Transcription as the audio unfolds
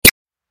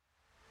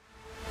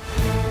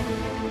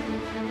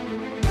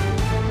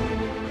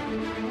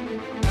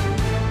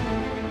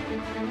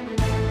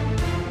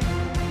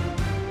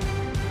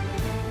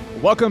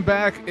Welcome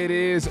back. It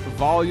is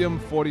volume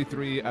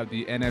 43 of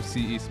the NFC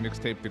East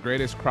Mixtape, the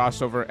greatest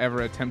crossover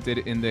ever attempted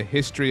in the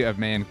history of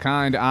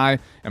mankind. I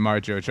am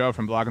Ochoa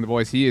from Blogging the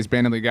Boys. He is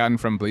Brandon Gotten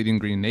from Bleeding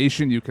Green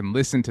Nation. You can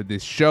listen to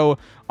this show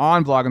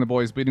on Blogging the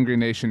Boys, Bleeding Green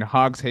Nation,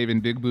 Hogs,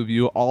 Haven, Big Blue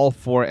View, all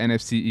 4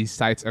 NFC East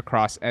sites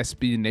across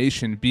SB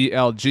Nation.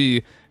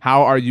 BLG,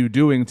 how are you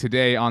doing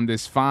today on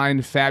this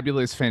fine,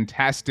 fabulous,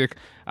 fantastic,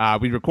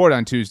 we record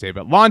on Tuesday,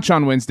 but launch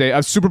on Wednesday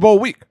of Super Bowl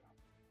week?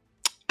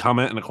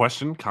 Comment and a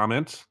question.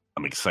 Comment.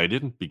 I'm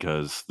excited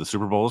because the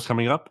Super Bowl is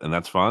coming up, and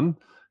that's fun.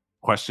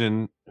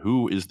 Question,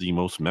 who is the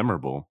most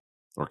memorable,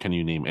 or can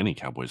you name any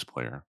Cowboys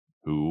player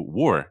who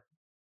wore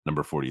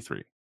number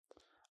 43?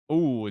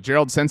 Ooh,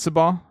 Gerald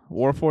Sensabaugh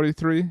wore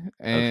 43,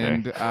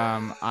 and Okay.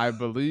 I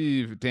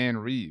believe Dan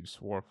Reeves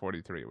wore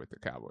 43 with the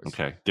Cowboys.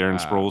 Okay. Darren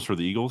Sproles for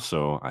the Eagles,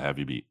 so I have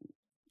you beat.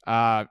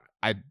 I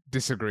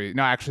disagree.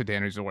 No, actually,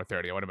 Dan Reeves wore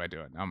 30. What am I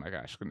doing? Oh my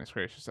gosh, goodness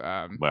gracious.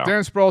 Wow.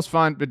 Darren Sproles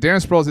fun, but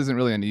Darren Sproles isn't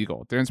really an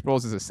Eagle. Darren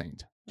Sproles is a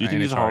Saint. Do you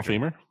think he's a Hall of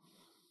Famer?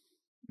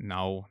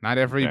 No, not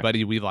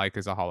everybody we like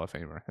is a Hall of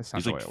Famer. That's not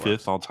he's the like way it 5th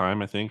works. all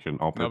time, I think, and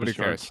all Nobody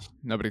cares. yards.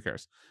 Nobody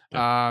cares.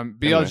 Yeah.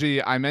 BLG,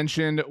 Anyway. I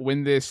mentioned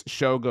when this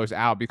show goes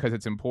out because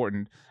it's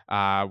important.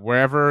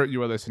 Wherever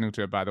you are listening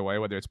to it, by the way,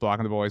 whether it's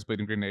Blogging the Boys,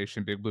 Bleeding Green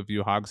Nation, Big Blue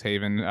View, Hogs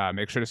Haven,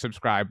 make sure to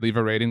subscribe, leave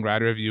a rating,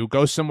 write a review.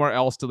 Go somewhere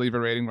else to leave a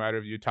rating, write a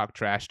review, talk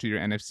trash to your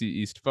NFC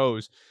East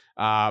foes.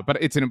 But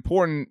it's an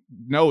important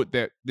note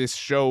that this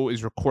show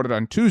is recorded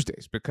on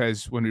Tuesdays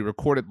because when we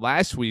recorded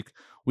last week,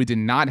 we did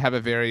not have a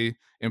very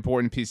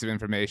important piece of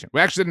information.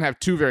 We actually didn't have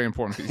 2 very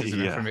important pieces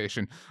of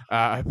information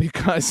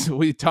because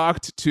we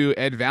talked to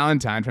Ed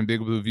Valentine from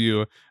Big Blue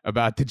View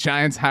about the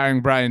Giants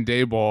hiring Brian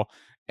Daboll.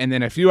 And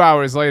then a few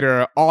hours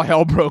later, all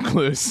hell broke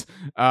loose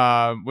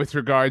with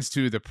regards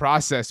to the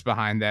process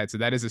behind that. So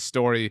that is a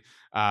story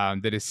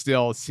that is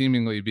still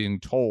seemingly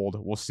being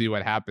told. We'll see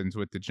what happens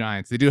with the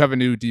Giants. They do have a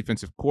new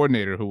defensive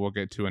coordinator who we'll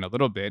get to in a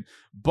little bit.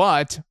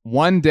 But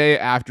one day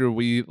after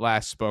we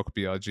last spoke,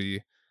 BLG,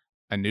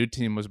 a new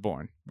team was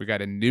born. We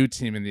got a new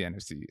team in the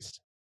NFC East.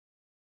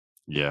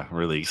 Yeah,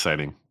 really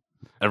exciting.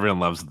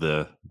 Everyone loves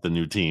the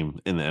new team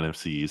in the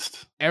NFC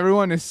East.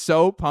 Everyone is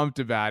so pumped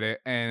about it,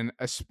 and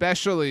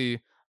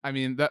especially, I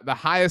mean, the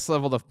highest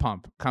level of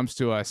pump comes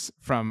to us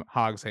from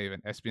Hogs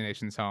Haven, SB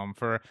Nation's home,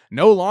 for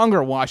no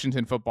longer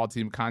Washington football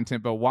team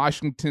content, but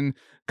Washington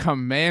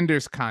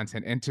Commanders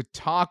content. And to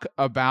talk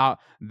about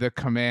the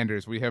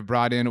Commanders, we have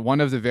brought in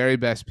one of the very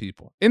best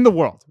people in the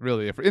world,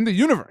 really, in the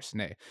universe,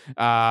 nay.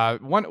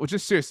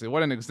 Just seriously,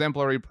 what an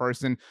exemplary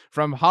person.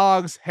 From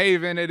Hogs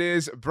Haven, it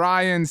is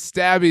Bryan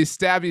Stabbe.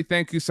 Stabbe,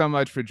 thank you so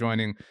much for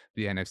joining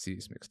the NFC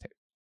East Mixtape.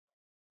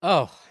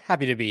 Oh,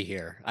 happy to be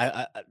here.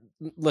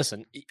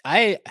 Listen,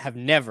 I have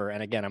never,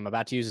 and again, I'm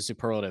about to use a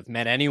superlative,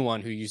 met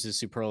anyone who uses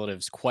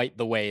superlatives quite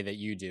the way that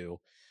you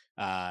do.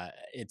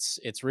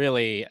 It's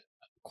really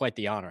quite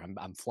the honor.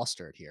 I'm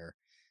flustered here.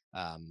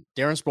 Darren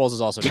Sproles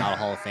is also not a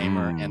Hall of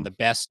Famer, and the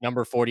best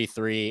number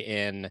 43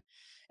 in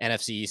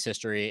NFC East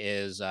history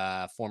is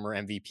former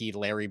MVP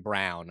Larry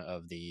Brown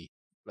of the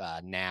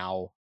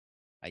now.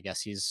 I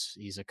guess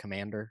he's a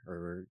Commander,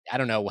 or I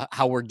don't know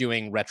how we're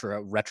doing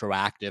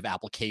retroactive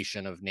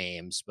application of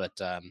names, but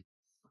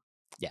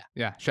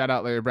yeah. Shout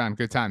out Larry Brown.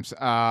 Good times.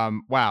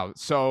 Wow.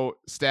 So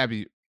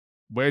Stabbe,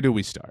 where do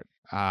we start?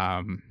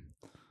 So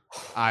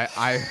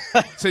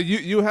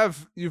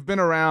you've been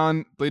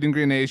around Bleeding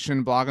Green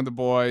Nation, Blogging the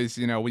Boys.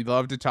 You know, we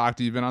love to talk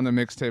to you. You've been on the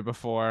mixtape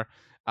before.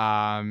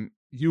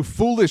 You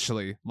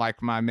foolishly,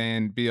 like my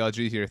man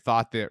BLG here,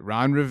 thought that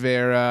Ron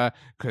Rivera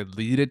could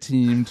lead a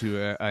team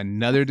to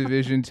another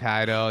division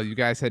title. You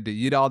guys had to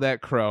eat all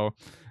that crow.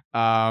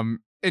 And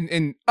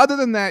other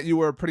than that, you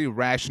were a pretty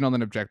rational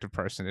and objective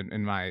person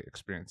in my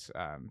experience,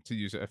 to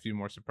use a few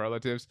more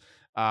superlatives.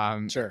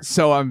 Sure.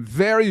 So I'm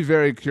very,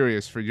 very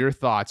curious for your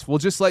thoughts. We'll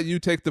just let you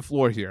take the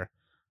floor here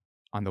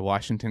on the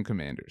Washington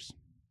Commanders.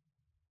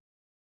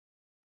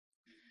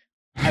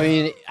 I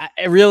mean,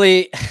 I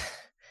really...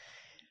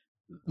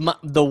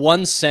 the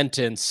one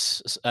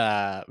sentence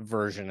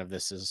version of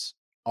this is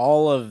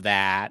all of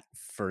that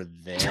for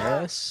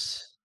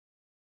this,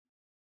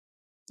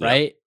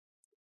 right?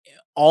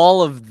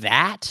 All of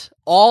that,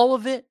 all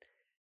of it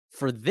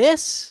for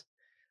this.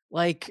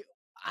 Like,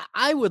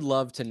 I would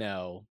love to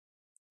know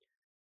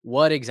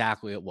what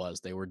exactly it was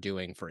they were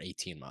doing for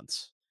 18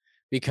 months,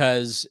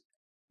 because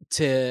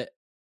to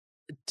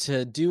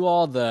do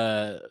all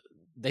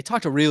they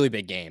talked a really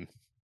big game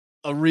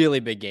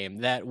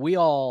that we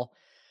all,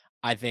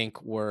 I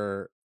think,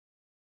 we're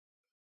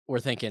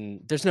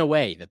thinking there's no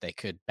way that they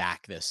could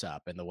back this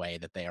up in the way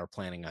that they are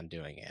planning on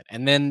doing it.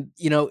 And then,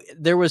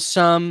 there was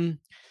some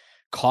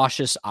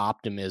cautious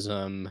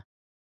optimism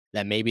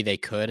that maybe they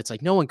could. It's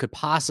like no one could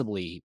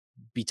possibly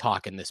be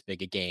talking this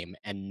big a game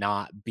and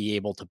not be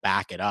able to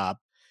back it up.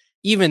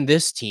 Even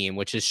this team,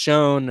 which has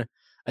shown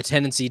a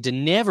tendency to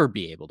never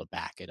be able to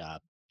back it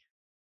up,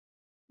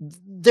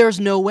 there's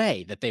no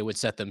way that they would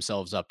set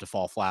themselves up to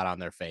fall flat on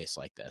their face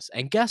like this.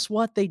 And guess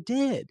what? They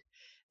did.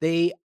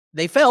 They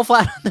fell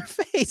flat on their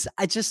face.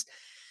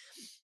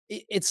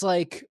 It's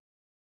like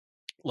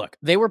Look,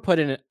 they were put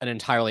in an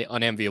entirely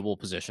unenviable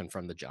position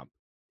from the jump.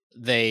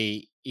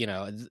 They,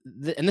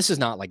 and this is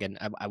not like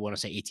I want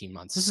to say 18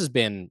 months. This has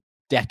been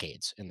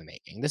decades in the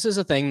making. This is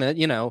a thing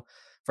that,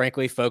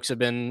 frankly, folks have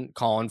been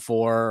calling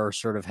for or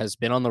sort of has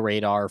been on the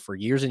radar for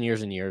years and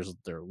years and years.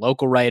 There are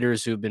local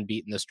writers who've been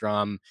beating this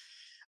drum.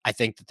 I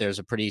think that there's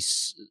a pretty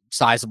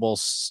sizable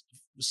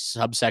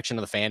subsection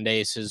of the fan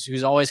base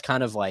who's always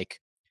kind of like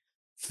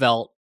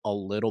felt a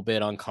little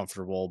bit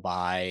uncomfortable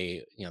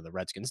by the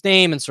Redskins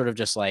name and sort of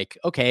just like,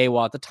 okay,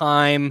 well at the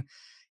time,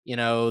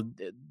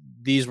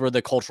 these were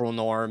the cultural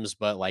norms,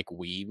 but like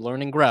we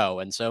learn and grow,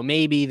 and so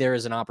maybe there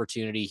is an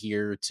opportunity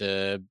here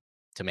to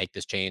make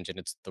this change, and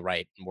it's the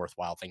right and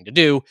worthwhile thing to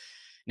do.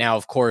 Now,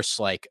 of course,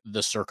 like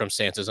the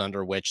circumstances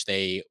under which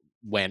they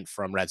went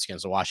from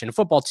Redskins to Washington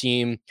Football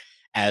Team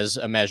as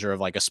a measure of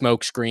like a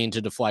smoke screen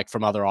to deflect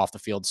from other off the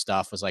field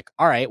stuff was like,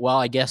 all right, well,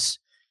 I guess,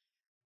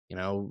 you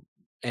know,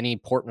 any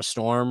port in a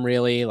storm,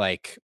 really.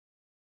 Like,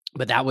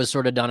 but that was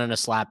sort of done in a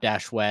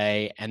slapdash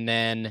way. And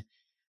then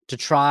to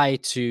try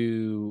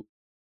to,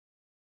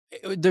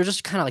 they're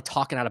just kind of like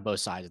talking out of both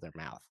sides of their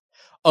mouth.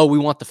 Oh, we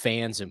want the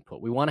fans' input.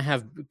 We want to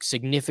have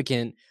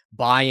significant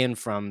buy-in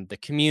from the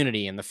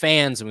community and the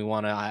fans, and we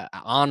want to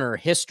honor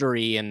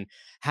history and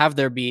have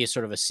there be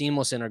sort of a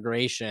seamless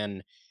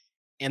integration.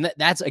 And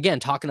that's again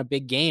talking a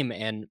big game.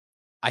 And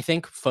I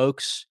think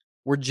folks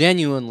were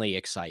genuinely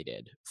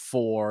excited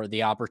for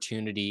the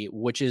opportunity,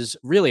 which is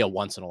really a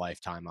once in a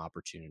lifetime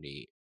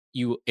opportunity.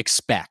 You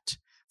expect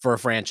for a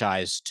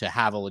franchise to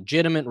have a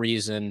legitimate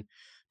reason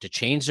to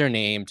change their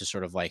name, to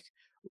sort of like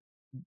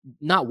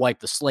not wipe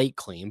the slate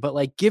clean, but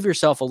like give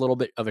yourself a little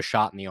bit of a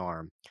shot in the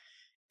arm.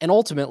 And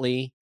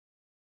ultimately,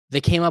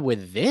 they came up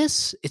with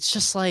this. It's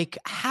just like,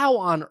 how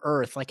on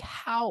earth, like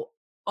how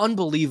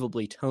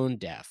unbelievably tone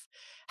deaf,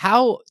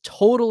 how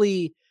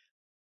totally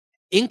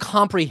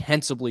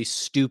incomprehensibly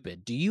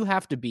stupid do you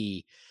have to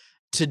be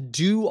to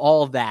do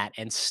all of that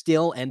and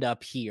still end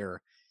up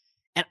here?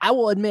 And I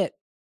will admit,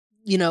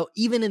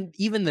 even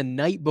the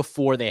night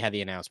before they had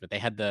the announcement, they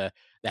had the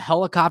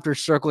helicopter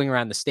circling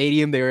around the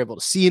stadium. They were able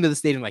to see into the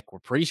stadium, like, we're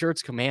pretty sure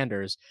it's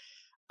Commanders.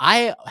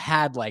 I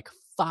had like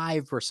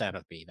 5%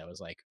 of me that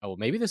was like, oh, well,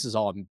 maybe this is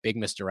all a big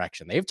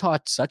misdirection. They've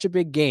taught such a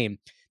big game.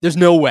 There's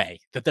no way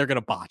that they're going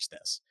to botch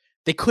this.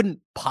 They couldn't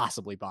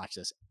possibly botch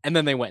this. And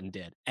then they went and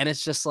did. And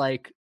it's just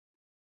like,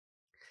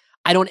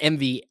 I don't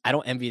envy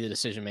the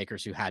decision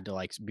makers who had to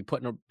like be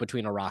put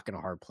between a rock and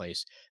a hard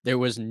place. There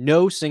was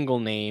no single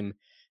name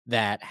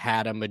that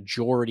had a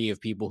majority of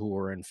people who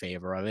were in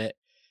favor of it.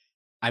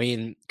 I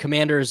mean,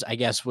 Commanders, I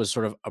guess, was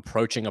sort of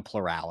approaching a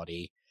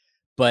plurality,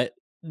 but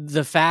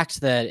the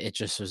fact that it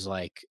just was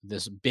like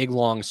this big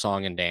long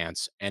song and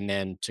dance, and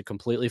then to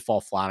completely fall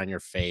flat on your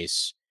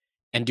face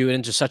and do it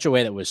in just such a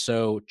way that was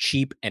so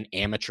cheap and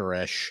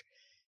amateurish,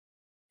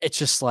 it's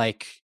just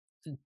like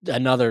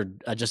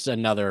just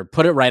another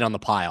put it right on the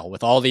pile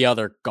with all the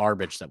other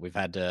garbage that we've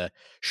had to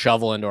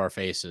shovel into our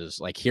faces.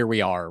 Like, here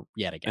we are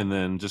yet again. And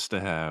then just to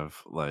have,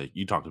 like,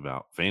 you talked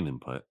about fan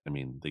input. I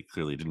mean, they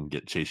clearly didn't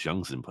get Chase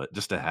Young's input.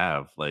 Just to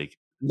have like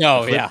a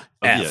No, clip yeah,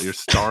 of F. your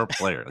star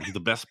player, like the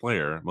best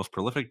player, most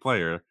prolific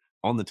player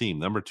on the team,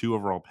 number 2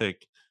 overall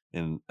pick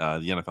in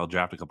the NFL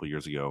draft a couple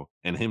years ago,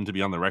 and him to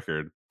be on the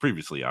record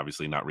previously,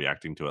 obviously not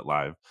reacting to it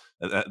live.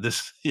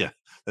 This, yeah,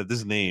 that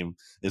this name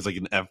is like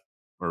an F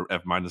or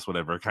F minus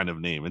whatever kind of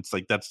name. It's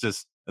like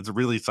that's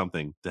really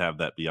something to have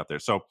that be out there.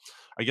 So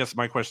I guess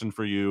my question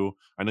for you,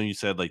 I know you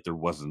said like there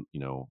wasn't,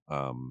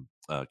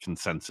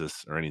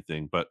 consensus or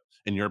anything, but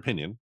in your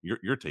opinion,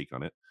 your take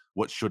on it,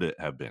 what should it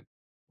have been?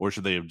 Or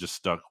should they have just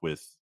stuck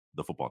with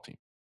the football team?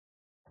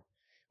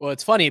 Well,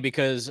 it's funny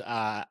because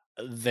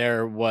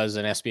there was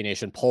an SB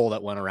Nation poll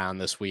that went around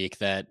this week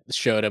that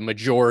showed a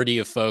majority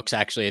of folks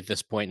actually at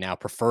this point now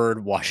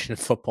preferred Washington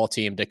Football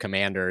Team to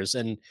Commanders.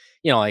 And,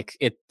 like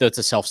that's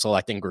a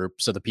self-selecting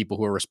group. So the people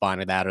who are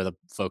responding to that are the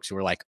folks who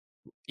were like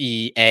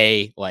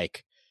EA,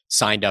 like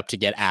signed up to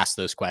get asked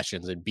those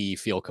questions, and B,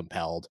 feel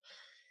compelled.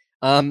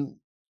 Um,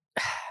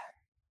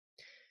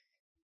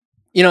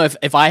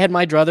 if I had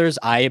my druthers,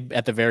 I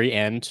at the very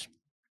end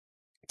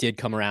did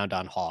come around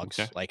on Hogs.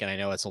 Okay. Like, and I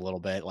know it's a little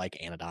bit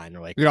like anodyne or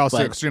like, You're also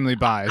but extremely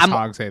biased.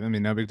 Hogs hate. I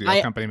mean, no big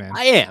deal. Company man.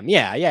 I am.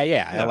 Yeah.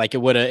 Yeah. Like the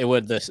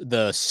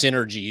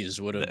synergies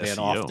would have The been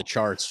off SEO. the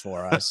charts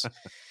for us.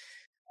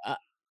 uh,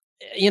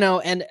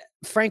 and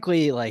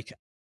frankly, like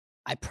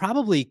I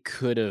probably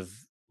could have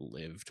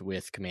lived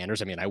with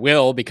Commanders. I mean, I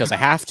will because I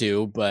have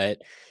to,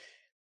 but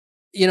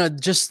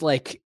just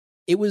like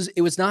it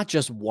was not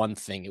just one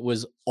thing. It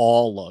was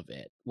all of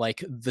it.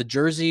 Like the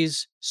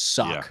jerseys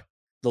suck. Yeah.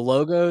 The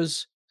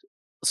logos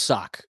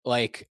suck.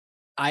 Like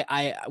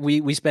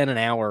we spent an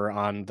hour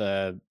on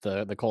the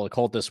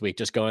Colt this week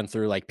just going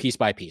through like piece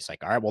by piece.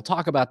 Like, all right, we'll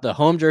talk about the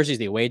home jerseys,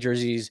 the away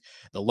jerseys,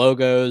 the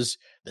logos,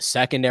 the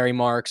secondary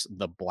marks,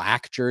 the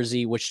black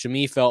jersey, which to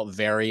me felt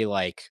very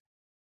like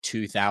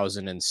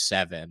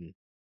 2007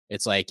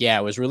 It's like, yeah,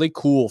 it was really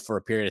cool for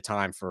a period of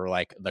time for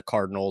like the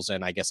Cardinals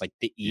and I guess like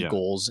the Yeah.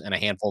 Eagles and a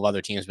handful of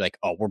other teams be like,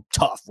 oh, we're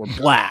tough, we're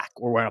black,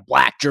 we're wearing a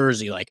black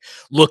jersey, like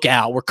look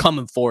out, we're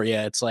coming for you.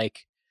 It's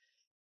like,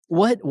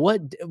 what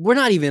we're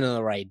not even in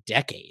the right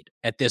decade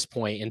at this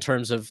point in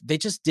terms of they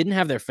just didn't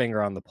have their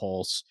finger on the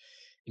pulse.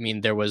 I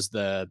mean, there was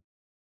the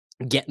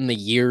getting the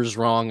years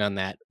wrong on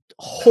that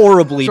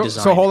horribly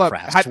designed so hold up.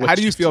 crest. How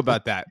do you feel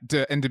about that?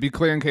 And to be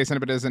clear, in case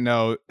anybody doesn't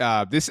know,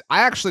 this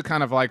I actually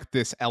kind of like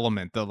this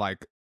element, the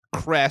like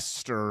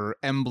crest or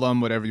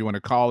emblem, whatever you want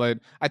to call it.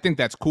 I think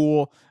that's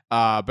cool.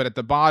 But at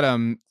the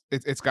bottom,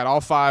 it's got all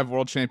 5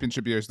 world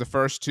championship years, the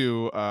first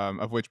 2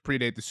 of which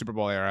predate the Super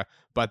Bowl era,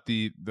 but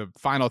the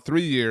final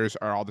 3 years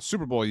are all the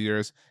Super Bowl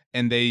years,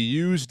 and they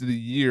used the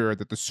year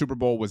that the Super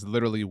Bowl was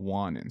literally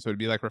won in. So it'd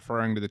be like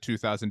referring to the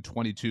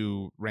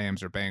 2022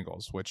 Rams or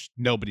Bengals, which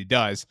nobody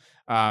does.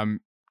 Are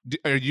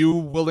you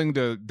willing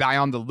to die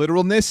on the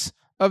literalness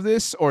of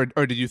this, or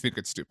do you think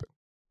it's stupid?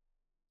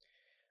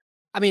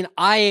 I mean,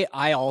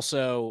 I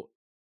also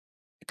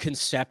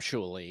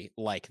conceptually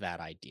like that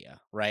idea,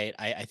 right?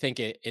 I think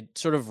it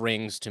sort of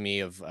rings to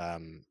me of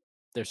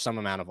there's some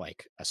amount of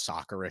like a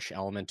soccerish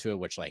element to it,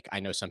 which like I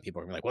know some people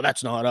are gonna be like, well,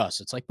 that's not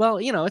us. It's like, well,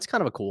 it's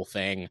kind of a cool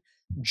thing,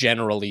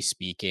 generally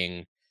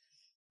speaking.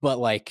 But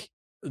like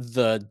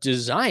the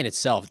design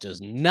itself does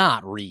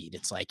not read.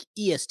 It's like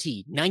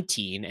EST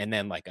 19, and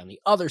then like on the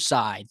other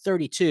side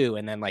 32,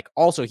 and then like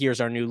also here's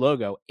our new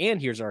logo,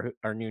 and here's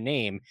our new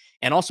name,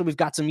 and also we've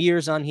got some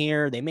years on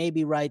here. They may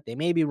be right, they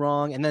may be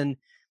wrong, and then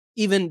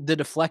even the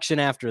deflection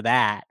after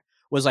that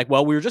was like,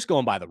 well, we were just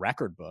going by the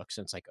record books,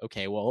 and it's like,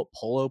 okay, well,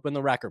 pull open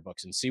the record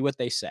books and see what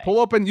they say. Pull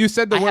open. You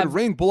said the word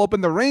ring. Pull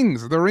open the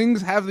rings. The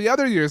rings have the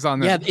other years on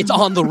them. Yeah, it's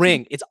on the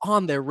ring. It's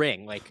on their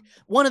ring. Like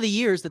one of the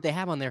years that they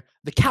have on there,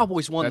 the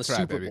Cowboys won the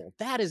Super Bowl.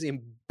 That is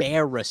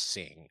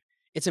embarrassing.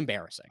 It's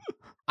embarrassing.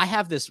 I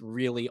have this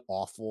really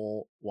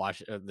awful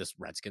this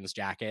Redskins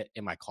jacket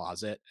in my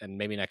closet, and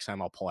maybe next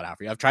time I'll pull it out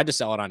for you. I've tried to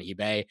sell it on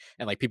eBay,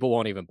 and like people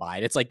won't even buy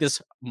it. It's like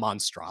this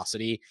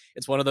monstrosity.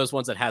 It's one of those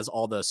ones that has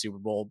all the Super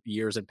Bowl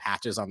years and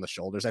patches on the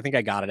shoulders. I think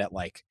I got it at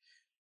like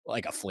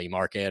a flea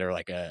market or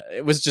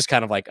it was just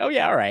kind of like, oh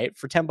yeah, all right,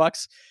 for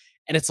 $10.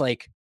 And it's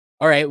like,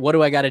 all right, what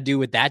do I got to do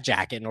with that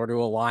jacket in order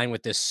to align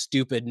with this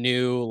stupid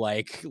new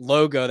like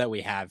logo that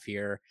we have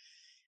here?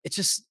 It's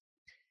just,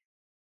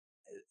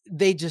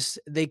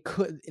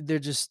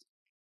 it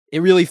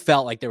really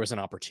felt like there was an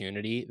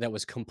opportunity that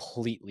was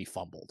completely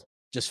fumbled,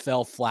 just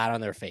fell flat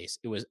on their face.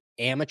 It was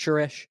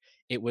amateurish.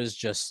 It was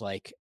just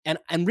like,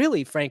 and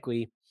really,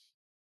 frankly,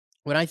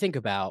 when I think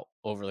about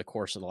over the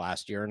course of the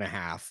last year and a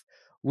half,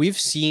 we've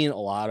seen a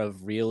lot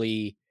of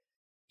really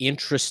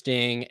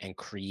interesting and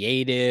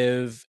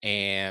creative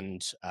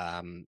and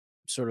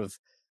sort of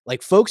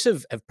like folks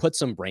have put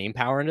some brain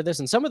power into this.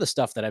 And some of the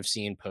stuff that I've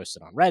seen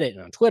posted on Reddit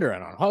and on Twitter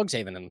and on Hogs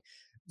and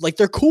like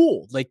they're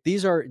cool. Like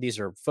these are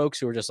folks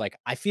who are just like,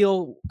 I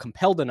feel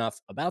compelled enough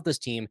about this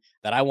team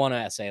that I want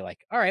to say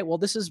like, all right, well,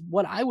 this is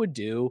what I would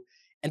do.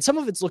 And some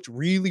of it's looked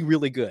really,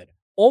 really good.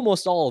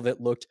 Almost all of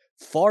it looked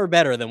far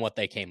better than what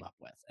they came up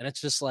with. And it's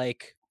just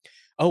like,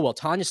 oh, well,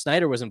 Tanya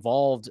Snyder was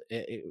involved.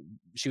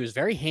 She was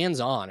very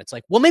hands-on. It's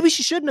like, well, maybe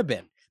she shouldn't have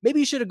been. Maybe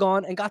you should have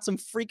gone and got some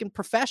freaking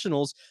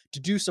professionals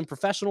to do some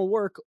professional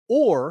work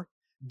or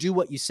do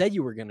what you said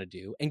you were going to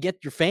do and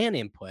get your fan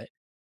input,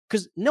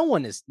 because no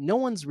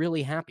one's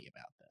really happy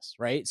about this,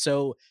 right?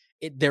 So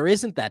there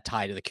isn't that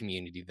tie to the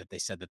community that they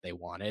said that they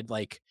wanted.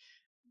 Like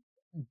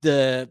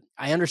I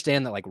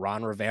understand that like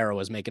Ron Rivera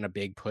was making a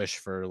big push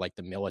for like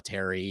the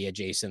military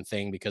adjacent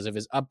thing because of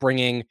his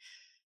upbringing.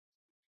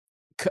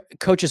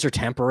 Coaches are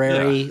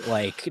temporary,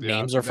 like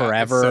names are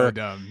forever. So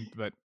dumb,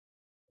 but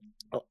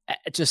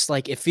just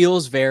like it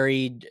feels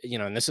very,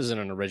 and this isn't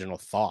an original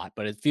thought,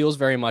 but it feels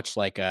very much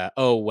like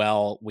oh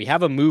well, we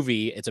have a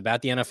movie, it's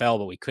about the NFL,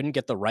 but we couldn't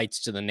get the rights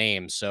to the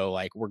name, so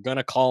like we're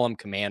gonna call them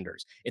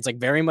Commanders. It's like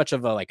very much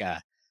of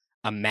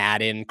a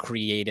Madden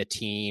create a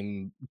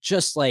team,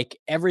 just like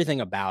everything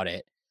about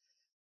it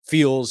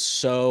feels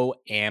so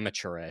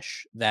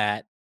amateurish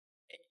that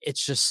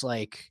it's just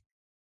like,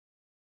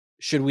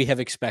 should we have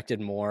expected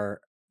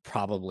more?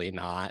 Probably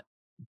not.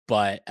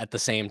 But at the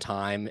same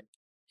time,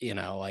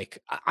 like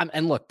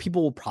and look,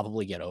 people will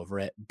probably get over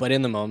it. But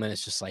in the moment,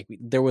 it's just like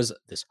there was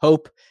this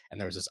hope and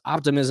there was this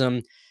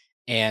optimism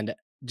and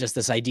just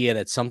this idea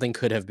that something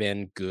could have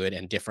been good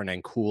and different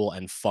and cool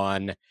and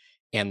fun.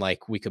 And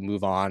like we could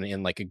move on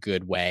in like a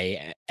good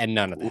way. And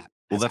none of that.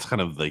 Well, that's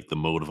kind of like the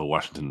mode of a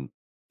Washington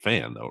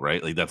fan, though,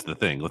 right? Like that's the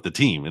thing with the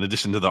team. In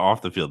addition to the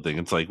off the field thing,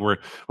 it's like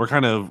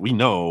we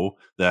know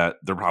that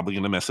they're probably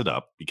going to mess it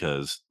up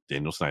because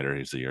Daniel Snyder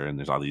is here, and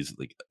there's all these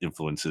like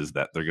influences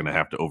that they're going to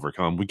have to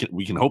overcome.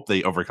 We can hope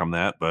they overcome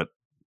that, but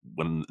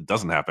when it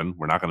doesn't happen,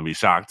 we're not going to be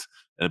shocked.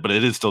 But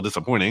it is still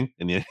disappointing,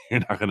 and you're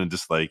not going to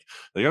just like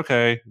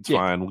okay, it's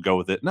fine, we'll go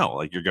with it. No,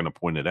 like you're going to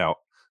point it out.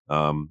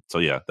 So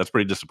yeah, that's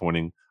pretty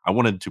disappointing. I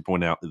wanted to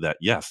point out that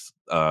yes,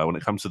 when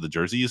it comes to the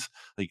jerseys,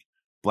 like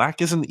black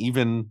isn't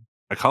even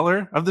a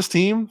color of this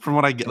team from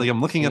what I get. Like,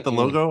 I'm looking at the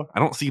logo. I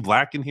don't see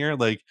black in here.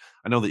 Like,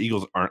 I know the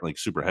Eagles aren't like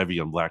super heavy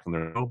on black in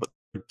their logo,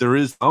 but there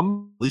is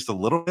some, at least a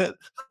little bit.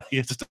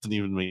 It just doesn't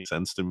even make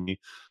sense to me.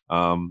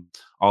 All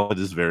of it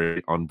is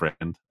very on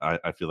brand.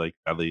 I feel like,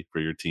 badly for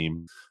your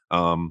team.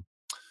 On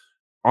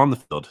the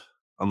field,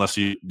 unless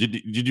you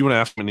did you want to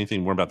ask me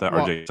anything more about that,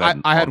 Well,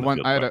 RJ? I had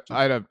one. I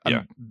had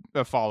yeah.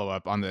 a follow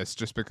up on this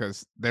just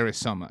because there is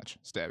so much,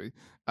 Stabbe.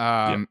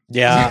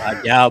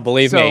 Yeah,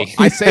 believe so me.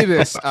 I say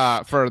this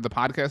for the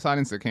podcast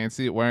audience that can't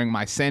see it, wearing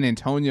my San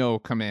Antonio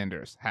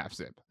Commanders half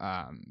zip.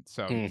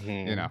 So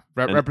you know,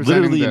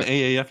 representing literally an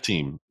AAF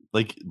team.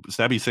 Like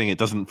Stabby's saying, it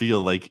doesn't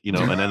feel like, you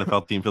know, an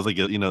NFL team. Feels like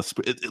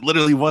it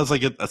literally was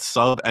like a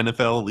sub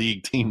NFL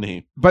league team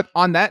name. But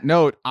on that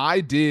note, I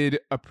did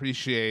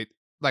appreciate,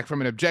 like, from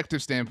an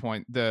objective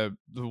standpoint, the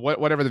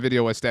whatever the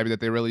video was, Stabby,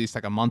 that they released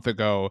like a month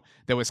ago,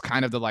 that was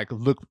kind of the like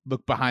look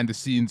behind the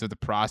scenes of the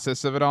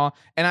process of it all.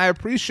 And I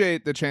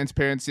appreciate the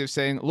transparency of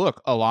saying,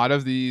 look, a lot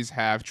of these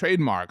have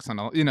trademarks, and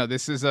you know,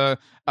 this is a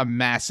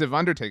massive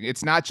undertaking.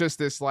 It's not just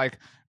this like,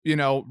 you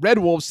know, Red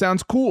Wolves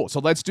sounds cool, so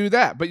let's do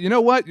that. But you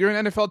know what? You're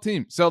an NFL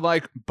team, so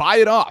like buy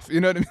it off.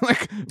 You know what I mean?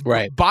 Like,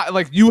 right. Buy,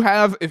 like, you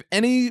have, if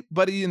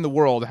anybody in the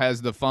world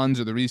has the funds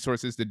or the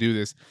resources to do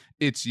this,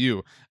 it's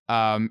you.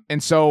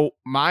 And so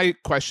my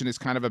question is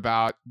kind of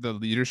about the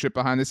leadership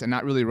behind this, and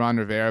not really Ron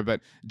Rivera,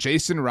 but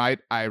Jason Wright,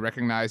 I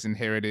recognize,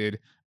 inherited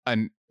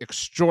an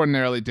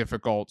extraordinarily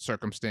difficult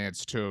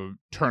circumstance to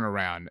turn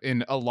around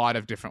in a lot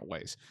of different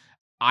ways.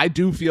 I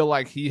do feel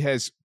like he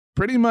has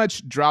pretty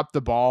much dropped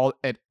the ball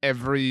at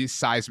every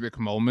seismic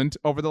moment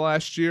over the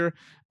last year.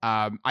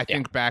 I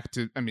think back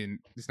to, I mean,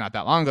 it's not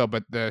that long ago,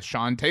 but the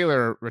Sean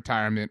Taylor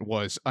retirement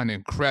was an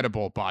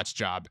incredible botch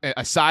job.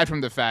 Aside from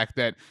the fact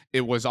that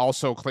it was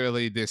also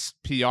clearly this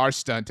PR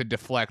stunt to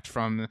deflect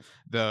from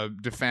the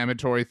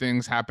defamatory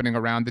things happening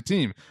around the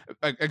team.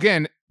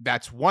 Again,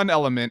 that's one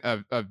element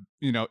of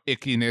you know,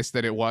 ickiness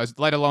that it was,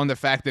 let alone the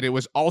fact that it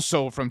was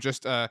also, from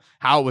just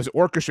how it was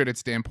orchestrated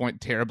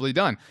standpoint, terribly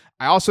done.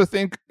 I also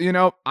think, you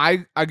know,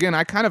 I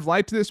kind of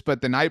liked this,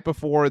 but the night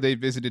before they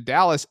visited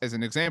Dallas, as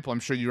an example, I'm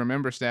sure you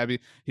remember, Stabby,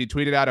 he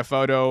tweeted out a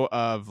photo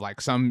of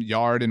like some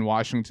yard in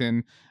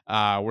Washington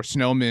where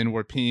snowmen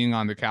were peeing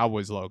on the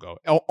Cowboys logo,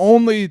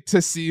 only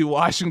to see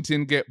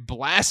Washington get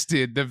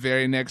blasted the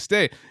very next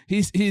day.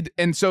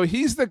 And so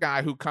he's the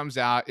guy who comes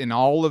out in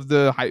all of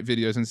the hype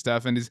videos and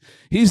stuff, and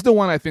he's the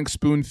one, I think,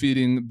 spoon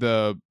feeding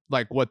the,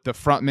 like, what the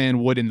front man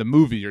would in the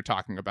movie you're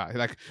talking about.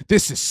 Like,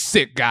 this is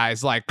sick,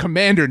 guys. Like,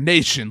 Commander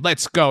Nation,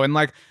 let's go. And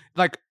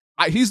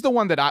he's the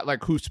one that I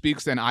like, who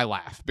speaks and I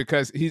laugh,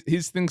 because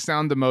his things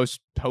sound the most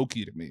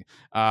pokey to me.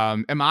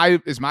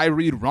 Is my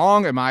read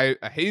wrong? Am I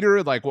a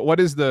hater? Like, what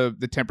is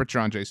the temperature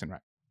on Jason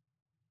Wright?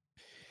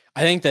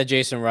 I think that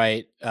Jason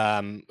Wright,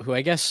 who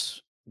I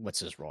guess,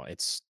 what's his role?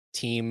 It's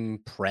team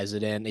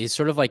president. He's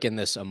sort of like in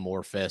this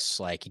amorphous,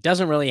 like, he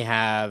doesn't really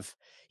have,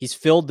 he's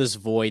filled this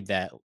void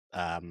that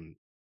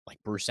like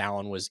Bruce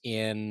Allen was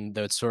in,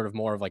 though it's sort of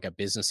more of like a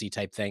businessy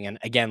type thing. And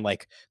again,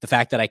 like, the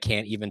fact that I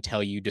can't even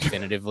tell you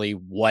definitively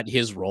what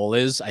his role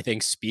is, I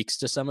think speaks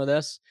to some of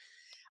this.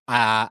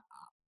 I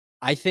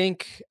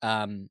think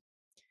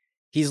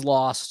he's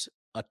lost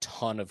a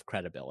ton of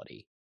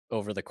credibility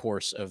over the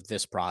course of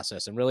this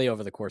process, and really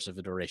over the course of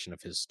the duration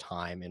of his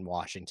time in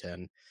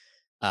Washington.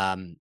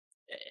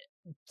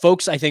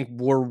 Folks, I think,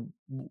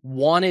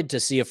 wanted to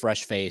see a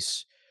fresh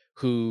face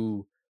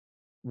who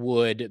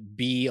would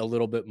be a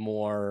little bit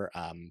more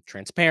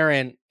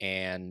transparent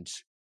and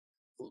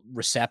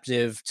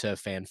receptive to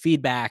fan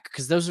feedback,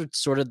 because those are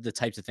sort of the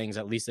types of things,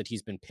 at least, that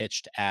he's been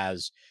pitched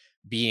as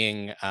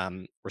being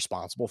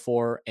responsible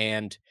for.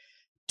 And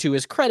to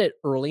his credit,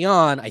 early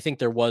on, I think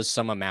there was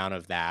some amount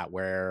of that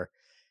where,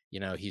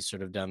 you know, he's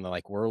sort of done the,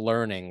 like, we're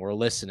learning, we're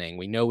listening,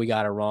 we know we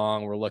got it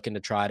wrong, we're looking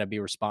to try to be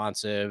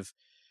responsive.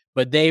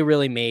 But they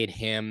really made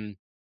him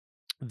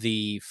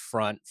the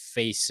front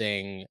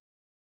facing,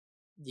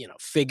 you know,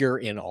 figure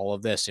in all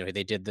of this. You know,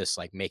 they did this,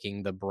 like,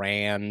 making the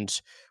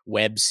brand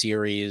web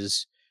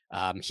series.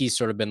 He's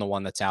sort of been the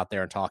one that's out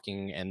there and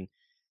talking. And,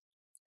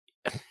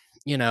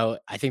 you know,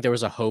 I think there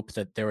was a hope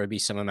that there would be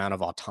some amount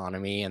of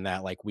autonomy, and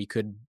that, like, we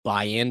could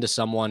buy into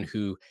someone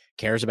who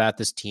cares about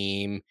this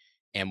team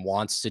and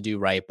wants to do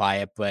right by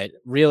it. But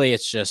really,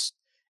 it's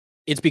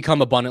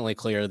become abundantly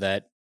clear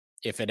that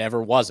if it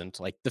ever wasn't,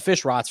 like, the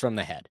fish rots from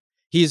the head.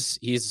 He's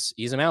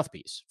a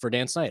mouthpiece for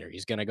Dan Snyder.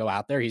 He's going to go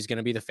out there. He's going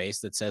to be the face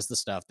that says the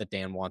stuff that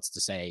Dan wants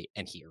to say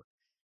and hear.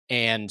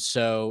 And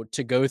so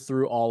to go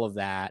through all of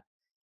that,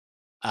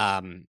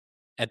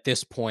 at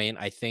this point,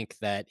 I think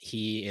that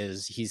he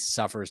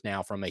suffers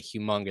now from a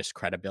humongous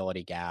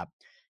credibility gap.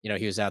 You know,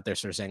 he was out there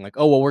sort of saying, like,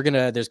 oh, well,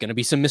 there's going to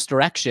be some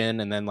misdirection.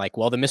 And then, like,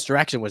 well, the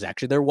misdirection was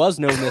actually, there was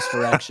no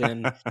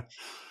misdirection.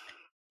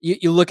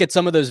 You look at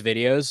some of those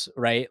videos,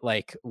 right?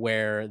 Like,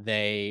 where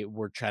they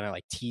were trying to,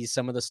 like, tease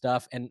some of the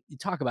stuff, and you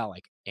talk about,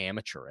 like,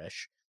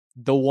 amateurish.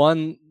 The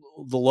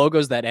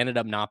logos that ended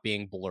up not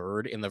being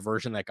blurred in the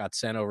version that got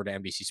sent over to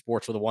NBC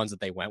Sports were the ones that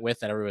they went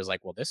with, and everybody was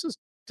like, well, this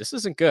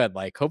isn't good.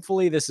 Like,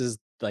 hopefully this is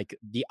like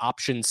the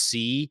option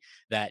C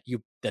that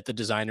the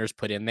designers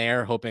put in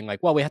there, hoping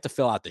like, well, we have to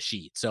fill out the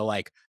sheet. So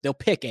like they'll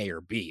pick A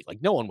or B.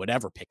 Like no one would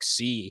ever pick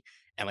C.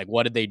 And like,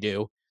 what did they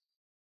do?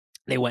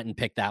 They went and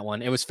picked that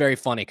one. It was very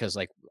funny because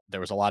like there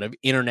was a lot of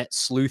internet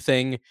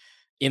sleuthing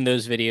in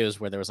those videos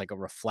where there was like a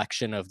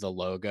reflection of the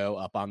logo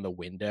up on the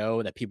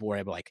window that people were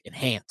able to like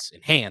enhance.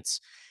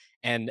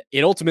 And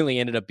it ultimately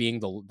ended up being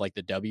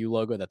the W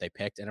logo that they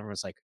picked. And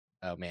everyone's like,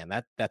 oh man,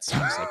 that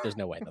sucks. Like there's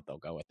no way that they'll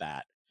go with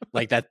that.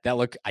 Like that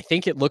look, I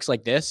think it looks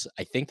like this.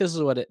 I think this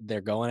is what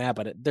they're going at,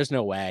 but there's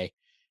no way.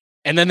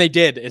 And then they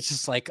did. It's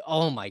just like,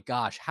 oh my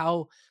gosh,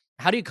 how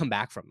do you come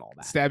back from all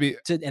that? Stabbe,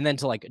 And then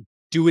to like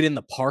do it in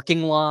the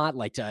parking lot,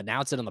 like to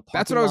announce it in the parking lot.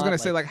 That's what I was gonna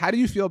say. Like, how do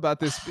you feel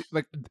about this?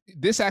 Like,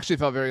 this actually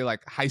felt very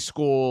like high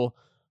school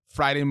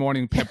Friday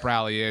morning pep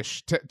rally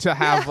ish to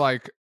have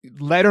like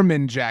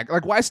Letterman jacket.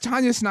 Like, why is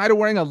Tanya Snyder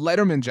wearing a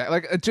Letterman jacket?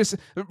 Like, just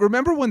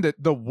remember when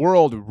the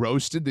world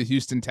roasted the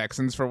Houston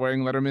Texans for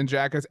wearing Letterman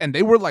jackets, and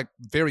they were like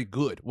very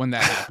good when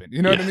that happened.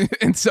 You know what I mean?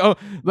 And so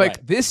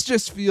like this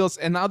just feels,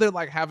 and now they're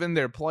like having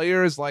their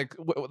players like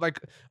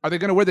are they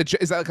gonna wear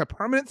is that like a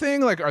permanent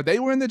thing? Like, are they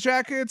wearing the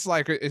jackets?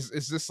 Like, is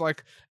this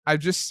like I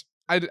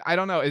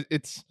don't know.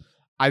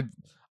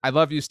 I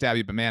love you,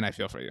 Stabbe, but man, I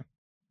feel for you.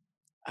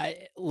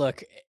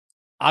 Look,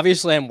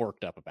 obviously I'm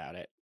worked up about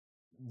it.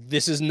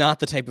 This is not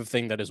the type of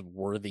thing that is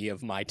worthy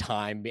of my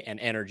time and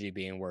energy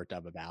being worked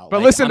up about. But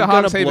like, listen to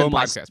Hogs Haven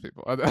podcast,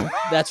 people.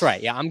 That's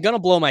right. Yeah, I'm gonna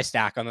blow my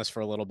stack on this for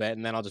a little bit,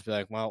 and then I'll just be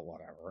like, well,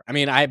 whatever. I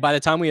mean, by the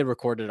time we had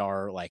recorded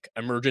our like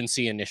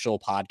emergency initial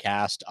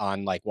podcast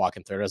on like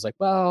Walking Third, I was like,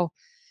 well,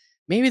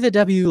 maybe the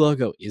W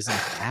logo isn't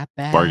that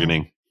bad.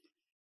 Bargaining.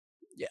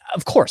 Yeah,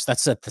 of course,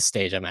 that's at the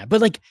stage I'm at.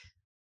 But like,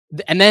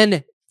 and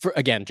then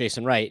again,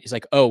 Jason Wright is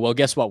like, oh, well,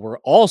 guess what? We're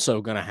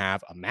also going to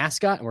have a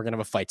mascot and we're going to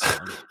have a fight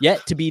song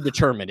yet to be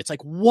determined. It's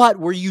like, what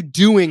were you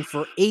doing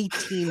for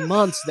 18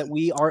 months that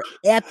we are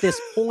at this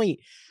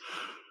point?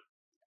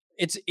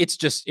 It's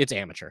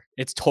amateur.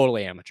 It's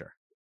totally amateur.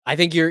 I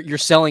think you're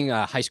selling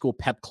a high school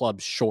pep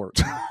club short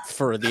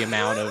for the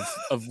amount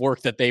of work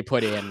that they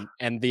put in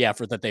and the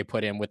effort that they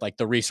put in with like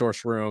the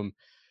resource room.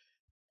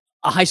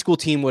 A high school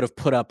team would have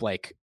put up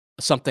like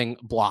something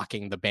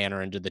blocking the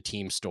banner into the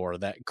team store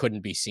that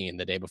couldn't be seen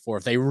the day before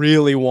if they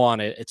really want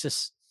it. It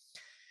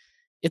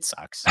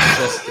sucks.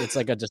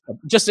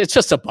 It's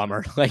just a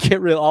bummer. Like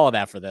it really, all of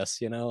that for this,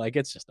 you know, like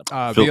it's just a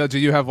bummer. Phil, do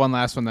you have one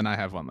last one? Then I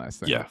have one last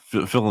thing. Yeah.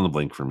 Fill in the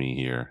blank for me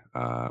here.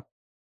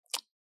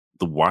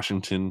 The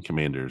Washington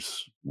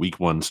Commanders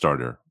week 1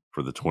 starter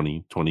for the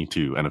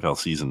 2022 NFL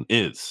season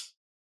is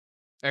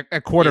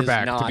a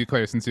quarterback, to be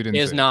clear, since you didn't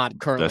is not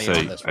currently on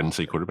this roster. I didn't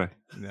say quarterback.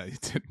 No, you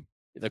didn't.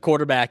 The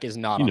quarterback is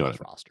not on this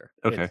roster.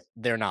 Okay.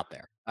 They're not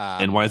there.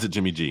 And why is it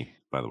Jimmy G,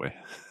 by the way?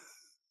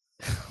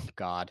 Oh,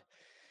 God.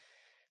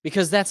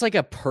 Because that's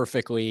a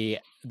perfectly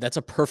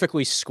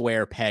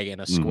square peg in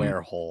a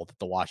square hole that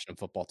the Washington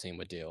football team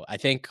would do. I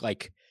think,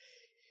 like,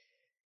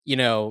 you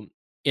know,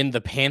 in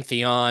the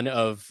pantheon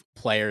of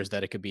players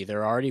that it could be,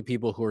 there are already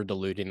people who are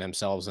deluding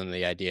themselves in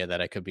the idea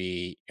that it could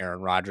be Aaron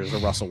Rodgers or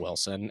Russell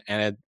Wilson.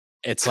 And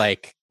it's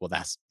like, well,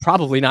 that's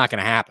probably not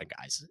going to happen,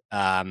 guys.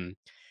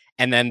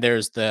 And then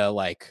there's the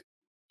like,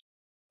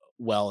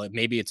 well,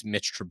 maybe it's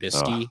Mitch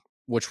Trubisky,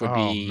 which would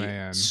be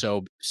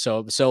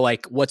so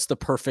like, what's the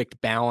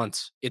perfect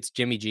balance? It's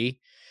Jimmy G.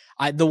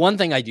 The one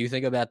thing I do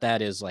think about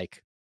that is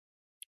like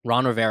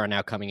Ron Rivera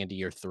now coming into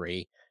year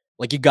 3,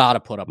 like you got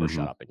to put up or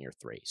shut up in year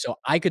 3. So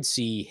I could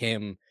see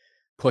him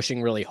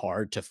pushing really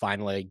hard to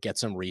finally get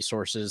some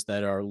resources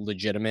that are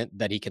legitimate,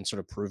 that he can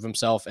sort of prove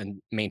himself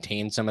and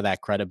maintain some of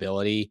that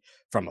credibility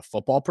from a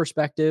football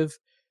perspective.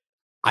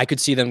 I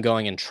could see them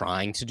going and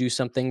trying to do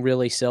something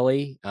really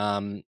silly,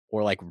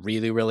 or like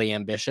really, really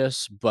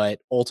ambitious, but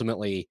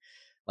ultimately,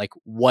 like,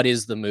 what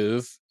is the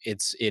move?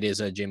 It is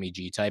a Jimmy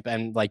G type.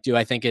 And like, do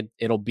I think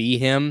it'll be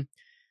him?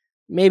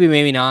 Maybe,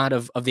 maybe not.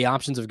 Of the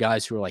options of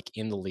guys who are like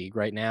in the league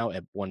right now,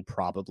 one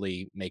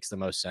probably makes the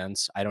most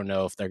sense. I don't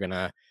know if they're going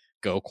to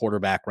go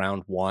quarterback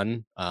round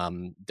 1.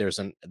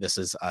 This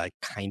is a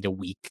kind of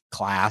weak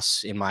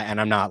class and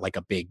I'm not like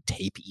a big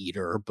tape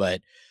eater, but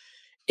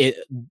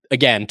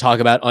again, talk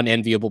about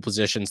unenviable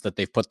positions that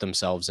they've put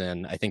themselves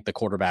in. I think the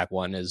quarterback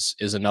one is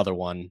another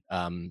one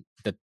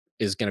that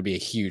is going to be a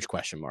huge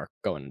question mark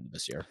going into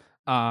this year.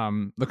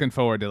 Looking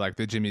forward to like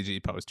the Jimmy G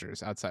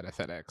posters outside of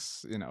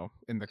FedEx, you know,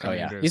 in the coming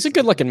years. He's a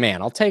good looking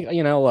man. I'll take,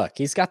 look,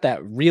 he's got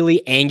that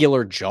really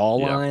angular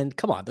jawline. Yeah.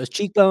 Come on, those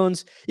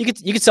cheekbones. You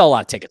could sell a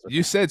lot of tickets.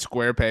 You said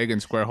square peg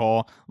and square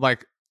hole.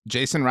 Like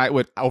Jason Wright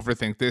would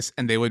overthink this,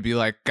 and they would be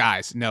like,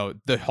 "Guys, no,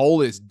 the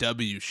hole is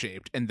W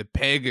shaped, and the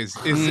peg is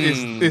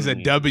a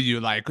W,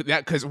 like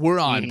that, because we're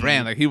on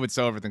brand." Like he would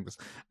so overthink this.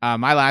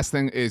 My last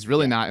thing is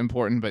really not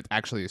important, but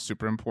actually is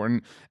super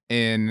important.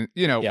 And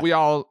we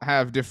all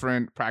have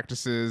different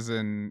practices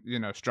and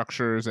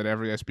structures at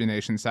every SB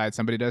Nation side.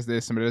 Somebody does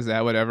this, somebody does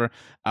that, whatever.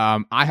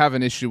 I have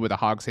an issue with a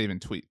Hogs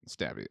Haven tweet,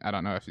 Stabbe. I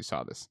don't know if you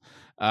saw this.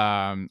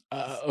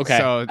 Okay.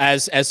 So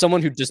as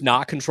someone who does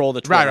not control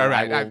the Twitter,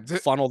 right. I will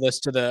funnel this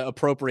to the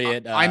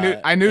appropriate.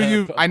 I knew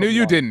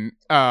you didn't.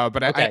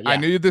 But okay, I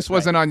knew this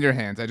wasn't on your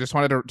hands. I just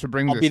wanted to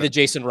bring I'll this be the up.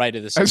 Jason Wright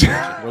of the situation.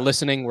 We're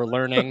listening. We're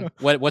learning.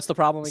 What's the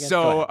problem again?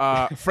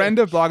 So, friend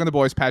of Blogging the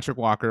Boys, Patrick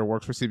Walker,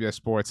 works for CBS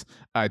Sports,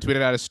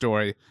 tweeted out a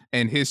story,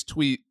 and his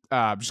tweet,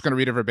 I'm just going to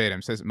read it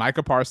verbatim, says,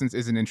 Micah Parsons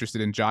isn't interested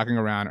in jogging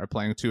around or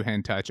playing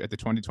two-hand touch at the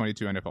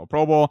 2022 NFL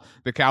Pro Bowl.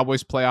 The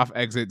Cowboys' playoff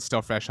exit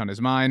still fresh on his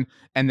mind.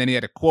 And then he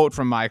had a quote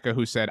from Micah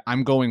who said,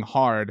 I'm going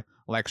hard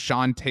like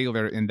Sean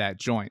Taylor in that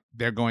joint.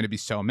 They're going to be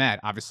so mad.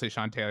 Obviously,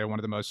 Sean Taylor, one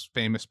of the most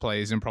famous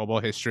plays in Pro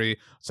Bowl history,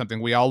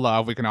 something we all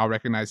love. We can all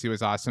recognize he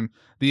was awesome.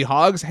 The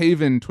Hogs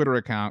Haven Twitter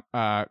account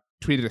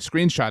tweeted a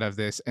screenshot of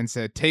this and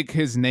said, take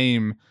his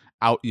name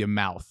out your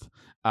mouth.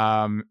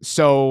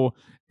 So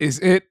is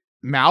it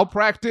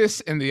malpractice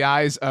in the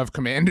eyes of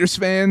Commanders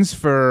fans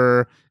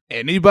for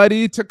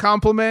anybody to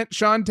compliment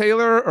Sean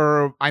Taylor?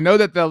 Or I know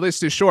that the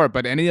list is short,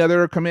 but any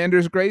other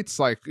Commanders greats?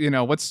 Like,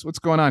 what's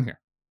going on here?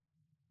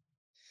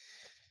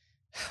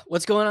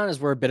 What's going on is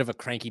we're a bit of a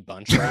cranky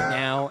bunch right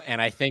now,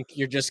 and I think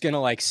you're just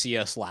gonna see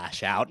us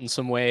lash out in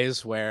some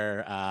ways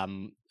where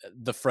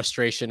the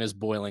frustration is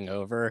boiling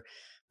over.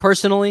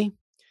 Personally,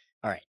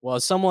 all right. Well,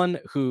 as someone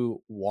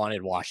who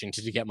wanted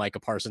Washington to get Micah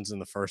Parsons in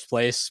the first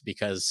place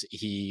because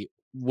it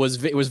was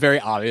very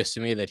obvious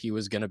to me that he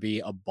was going to be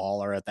a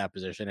baller at that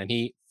position, and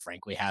he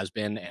frankly has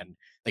been. And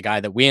the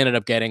guy that we ended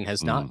up getting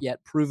has not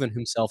yet proven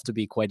himself to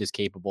be quite as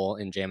capable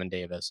in Jamin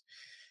Davis.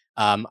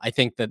 I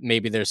think that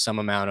maybe there's some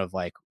amount of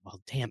well,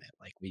 damn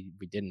it,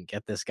 we didn't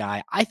get this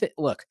guy.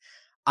 Look,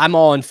 I'm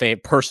all in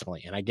favor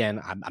personally, and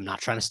again, I'm not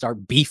trying to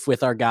start beef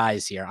with our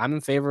guys here. I'm in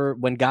favor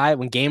when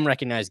game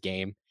recognized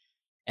game.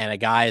 And a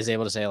guy is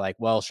able to say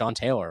well, Sean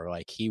Taylor,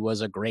 he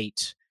was a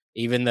great,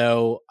 even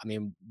though,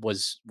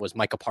 was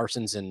Micah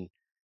Parsons in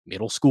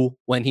middle school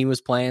when he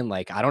was playing?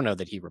 I don't know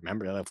that he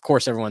remembered. Of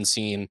course, everyone's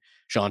seen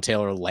Sean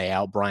Taylor lay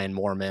out Brian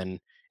Moorman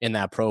in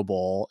that Pro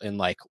Bowl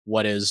in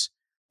what is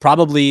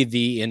probably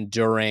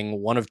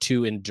one of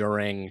two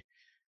enduring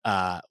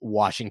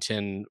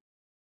Washington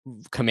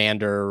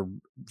Commander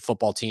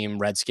football team,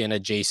 Redskin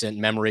adjacent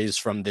memories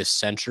from this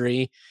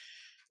century.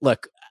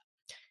 Look,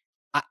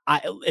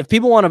 if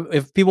people want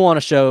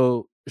to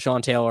show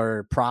Sean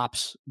Taylor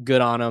props,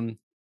 good on him.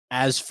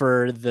 As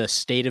for the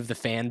state of the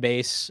fan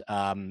base,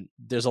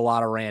 there's a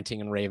lot of ranting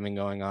and raving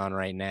going on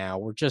right now.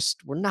 We're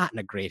not in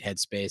a great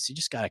headspace. You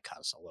just got to cut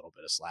us a little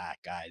bit of slack,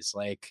 guys.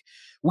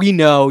 We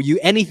know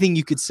anything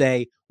you could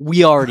say,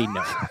 we already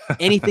know.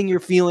 Anything you're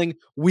feeling,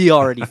 we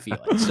already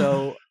feel it.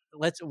 So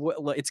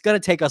it's going to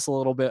take us a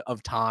little bit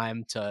of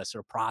time to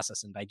sort of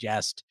process and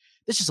digest.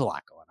 There's just a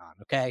lot going on.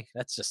 Okay.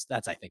 That's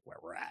I think where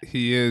we're at.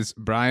 He is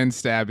Bryan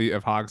Stabbe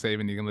of Hogs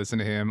Haven. You can listen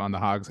to him on the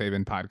Hogs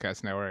Haven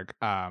podcast network.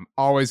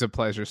 Always a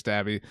pleasure,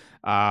 Stabbe.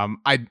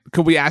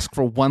 Could we ask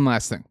for one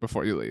last thing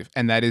before you leave?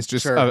 And that is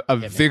just a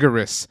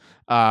vigorous,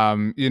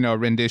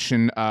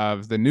 rendition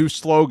of the new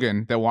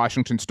slogan that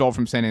Washington stole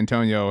from San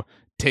Antonio.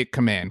 Take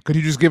command. Could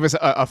you just give us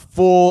a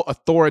full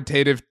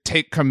authoritative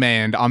take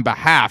command on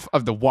behalf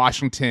of the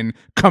Washington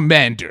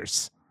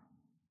Commanders?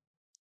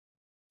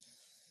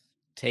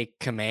 Take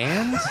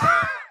command?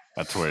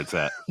 That's where it's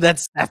at.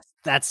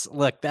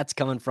 That's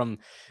coming from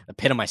the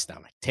pit of my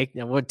stomach.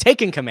 We're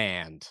taking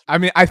command.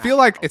 I feel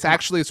like it's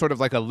actually sort of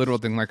like a literal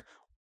thing, like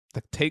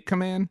the take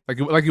command, like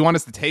you want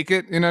us to take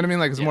it. You know what I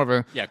mean? It's more of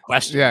a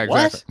question. Yeah,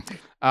 exactly.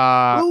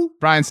 What?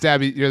 Bryan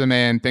Stabbe, you're the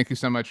man. Thank you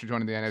so much for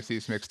joining the NFC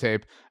East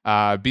Mixtape.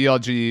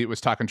 BLG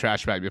was talking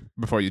trash about you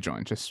before you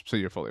joined, just so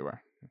you're fully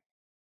aware.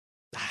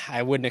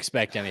 I wouldn't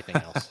expect anything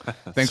else.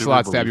 Thanks a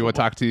lot, Stabbe. We'll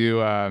talk to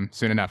you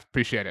soon enough.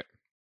 Appreciate it.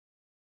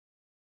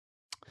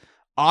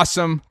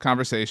 Awesome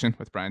conversation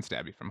with Bryan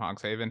Stabbe from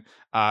Hogs Haven.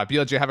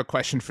 BLJ, I have a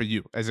question for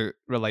you as it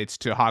relates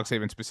to Hogs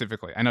Haven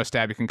specifically. I know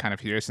Stabbe can kind of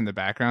hear us in the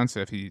background,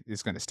 so if he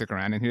is going to stick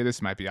around and hear this,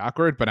 it might be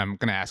awkward, but I'm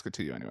going to ask it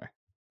to you anyway.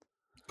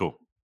 Cool.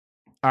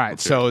 All right,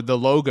 so the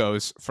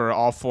logos for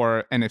all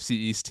four NFC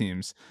East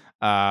teams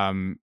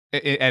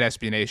at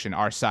SB Nation,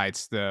 our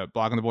sites, the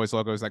Blogging the Boys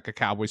logo is like a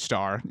cowboy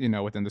star,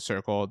 within the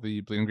circle.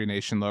 The Bleeding Green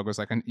Nation logo is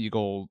like an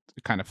eagle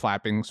kind of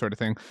flapping sort of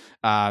thing.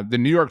 The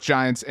New York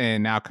Giants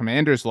and now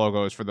Commanders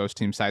logos for those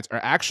team sites are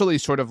actually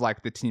sort of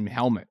like the team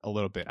helmet a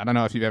little bit. I don't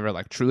know if you've ever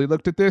truly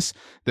looked at this.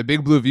 The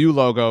Big Blue View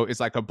logo is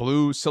like a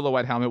blue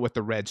silhouette helmet with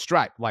the red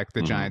stripe, like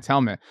the Giants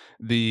helmet.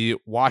 The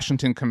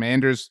Washington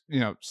Commanders,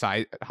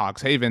 site,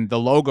 Hogs Haven, the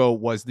logo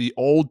was the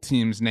old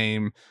team's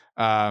name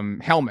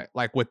helmet,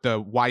 with the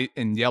white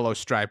and yellow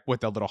stripe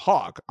with a little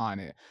hog on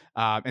it.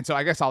 And so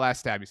I guess I'll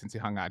ask Stabbe, since he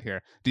hung out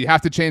here, do you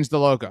have to change the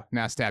logo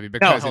now, Stabbe?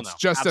 Because it's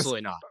just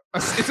absolutely not.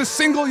 It's a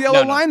single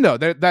yellow line though.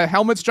 The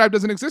helmet stripe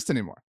doesn't exist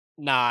anymore.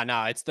 Nah,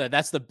 that's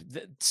the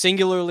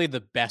singularly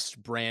the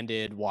best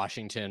branded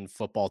Washington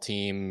football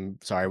team.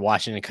 Sorry,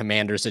 Washington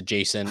Commanders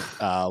adjacent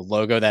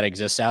logo that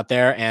exists out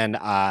there. And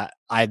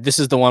this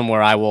is the one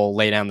where I will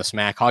lay down the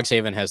smack. Hogs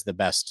Haven has the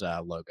best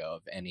logo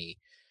of any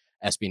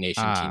SB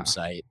Nation team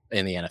site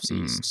in the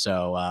NFC East.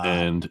 So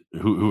and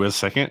who has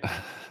second?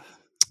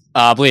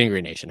 Bleeding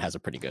Green Nation has a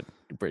pretty good.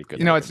 You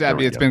know, logo. it's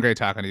Stabbe. It's been great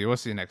talking to you. We'll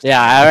see you next time.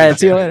 Yeah, all right.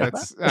 See you later.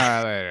 That's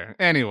later.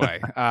 Anyway,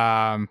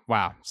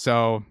 wow.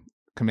 So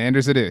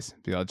Commanders it is,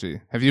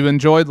 BLG. Have you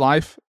enjoyed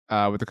life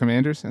with the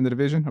Commanders in the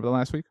division over the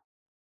last week?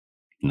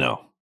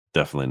 No,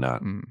 definitely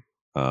not.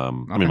 I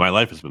mean, my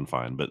life has been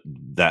fine, but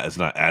that has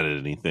not added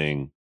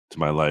anything to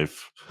my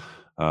life.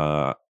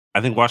 I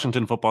think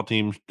Washington football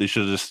team, they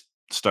should have just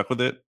stuck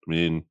with it. I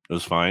mean, it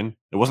was fine.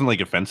 It wasn't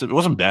like offensive. It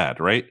wasn't bad,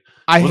 right?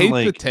 I hate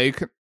the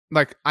take.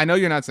 Like, I know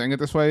you're not saying it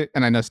this way,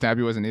 and I know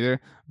Stabbe wasn't either,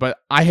 but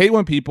I hate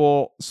when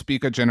people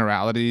speak a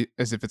generality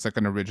as if it's like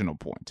an original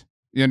point.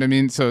 You know what I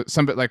mean? So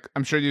somebody, like,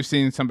 I'm sure you've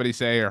seen somebody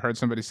say or heard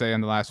somebody say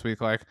in the last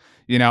week, like,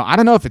 you know, I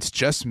don't know if it's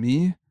just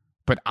me,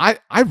 but I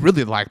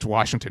really liked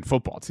Washington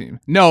football team.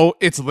 No,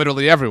 it's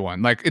literally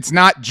everyone. Like, it's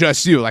not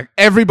just you. Like,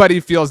 everybody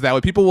feels that way.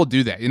 People will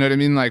do that. You know what I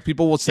mean? Like,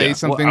 people will say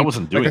something. Well, I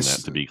wasn't doing like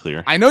that, to be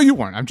clear. I know you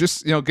weren't. I'm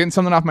just, you know, getting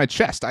something off my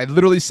chest. I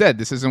literally said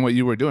this isn't what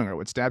you were doing or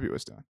what Stabbe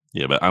was doing.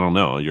 Yeah, but I don't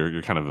know.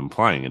 You're kind of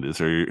implying it is,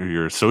 or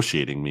you're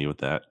associating me with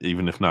that,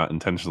 even if not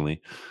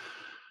intentionally.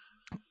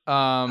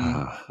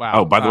 Wow.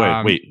 Oh, by the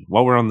way, wait.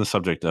 While we're on the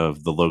subject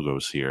of the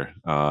logos here,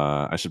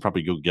 I should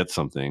probably go get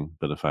something.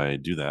 But if I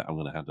do that, I'm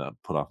gonna have to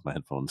put off my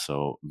headphones.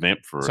 So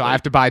vamp for. So I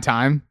have to buy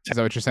time. Is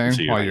that what you're saying?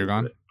 While you're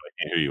gone, I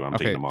can't hear you. I'm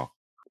taking them off.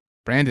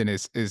 Brandon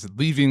is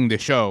leaving the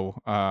show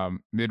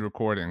mid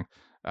recording.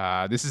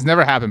 This has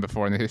never happened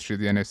before in the history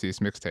of the NFC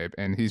East Mixtape,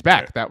 and he's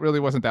back. Okay. That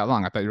really wasn't that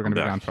long. I thought you were going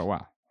to be gone for a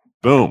while.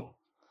 Boom.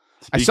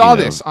 I saw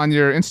this on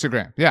your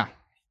Instagram. Yeah.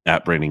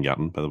 At Brandon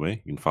Gowton, by the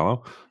way, you can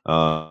follow.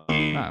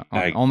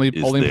 Only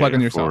plugging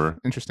yourself.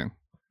 Interesting.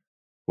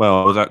 Well,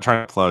 I was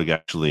trying to plug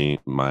actually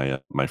my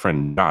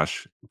friend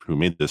Josh, who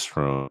made this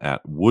from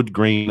at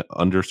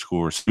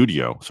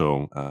woodgrain_studio.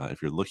 So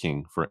if you're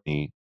looking for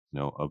any,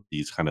 of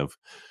these kind of,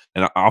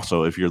 and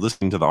also if you're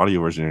listening to the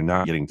audio version, you're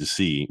not getting to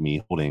see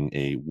me holding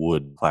a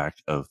wood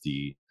plaque of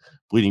the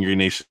Bleeding Green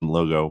Nation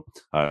logo.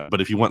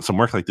 But if you want some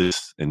work like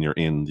this and you're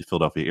in the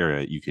Philadelphia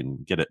area, you can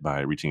get it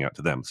by reaching out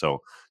to them. So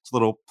it's a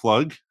little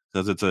plug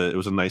because it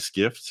was a nice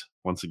gift.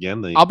 Once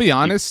again, I'll be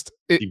honest,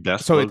 the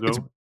best logo. It's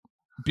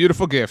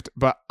beautiful gift,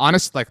 but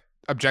honest, like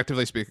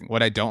objectively speaking,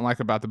 what I don't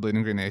like about the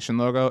Bleeding Green Nation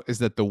logo is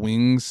that the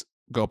wings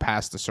go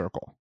past the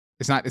circle.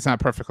 It's not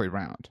perfectly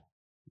round.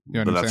 You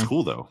know what I'm saying? That's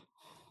cool though.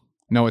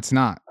 No, it's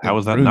not. How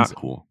is that not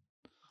cool?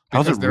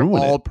 How's it they're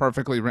all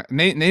perfectly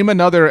name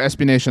another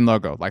SB Nation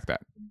logo like that.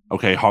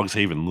 Okay, Hogs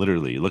Haven,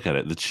 literally. Look at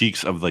it. The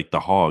cheeks of like the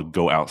hog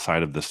go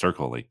outside of the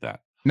circle like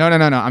that. No.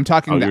 I'm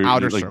talking the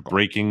outer you're, like, circle.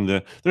 Breaking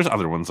there's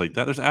other ones like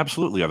that. There's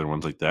absolutely other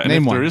ones like that. Name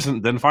and if one. There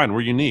isn't, then fine.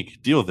 We're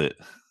unique. Deal with it.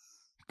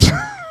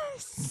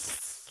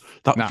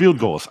 Field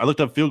goals. I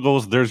looked up field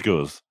goals. Theirs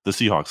goes the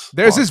Seahawks.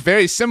 Theirs is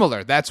very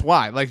similar. That's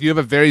why. Like, you have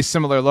a very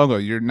similar logo.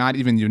 You're not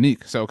even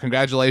unique. So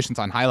congratulations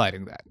on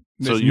highlighting that.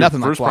 There's so your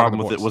first problem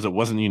with it was it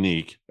wasn't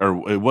unique,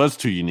 or it was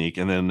too unique,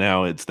 and then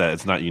now it's that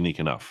it's not unique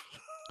enough.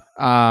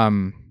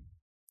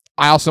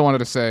 I also wanted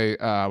to say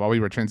while we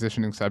were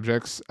transitioning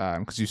subjects,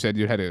 because you said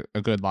you had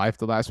a good life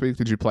the last week.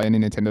 Did you play any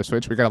Nintendo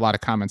Switch? We got a lot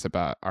of comments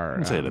about our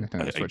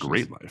Nintendo Switch. A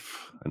great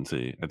life. I'd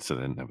say I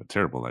didn't have a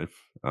terrible life.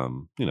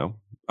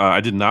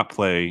 I did not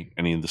play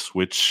any of the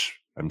Switch.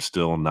 I'm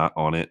still not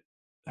on it.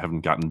 I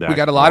haven't gotten back. We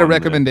got a lot of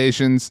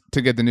recommendations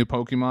to get the new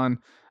Pokemon.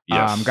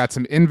 Yes. Got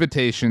some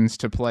invitations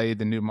to play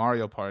the new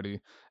Mario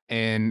Party,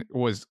 and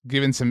was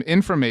given some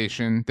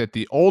information that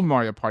the old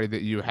Mario Party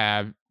that you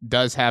have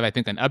does have, I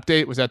think, an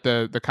update. Was that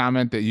the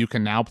comment that you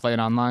can now play it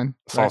online?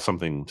 Saw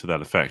something to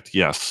that effect.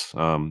 Yes.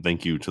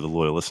 Thank you to the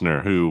loyal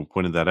listener who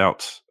pointed that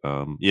out.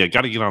 Yeah,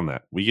 got to get on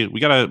that. We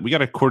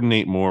gotta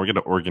coordinate more. We got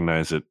to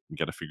organize it. We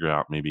got to figure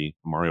out maybe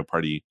Mario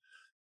Party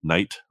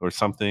night or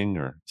something.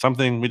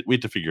 We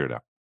had to figure it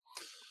out.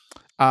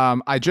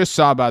 I just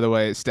saw, by the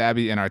way,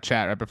 Stabbe in our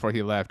chat right before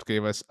he left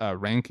gave us a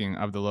ranking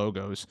of the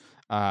logos.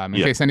 In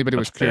case anybody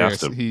was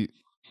curious,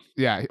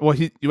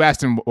 you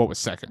asked him what was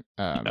second.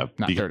 Not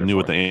third. Knew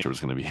what the answer was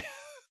going to be.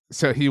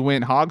 So he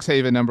went Hogs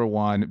Haven number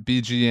 1,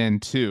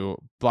 BGN 2,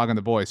 Blogging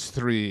the Boys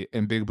 3,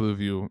 and Big Blue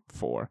View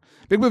 4.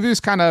 Big Blue View is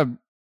kind of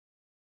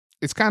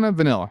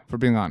vanilla, for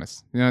being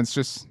honest. It's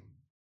just.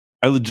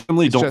 I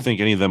legitimately don't think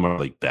any of them are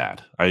like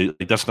bad.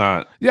 That's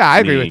not. Yeah, I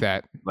agree with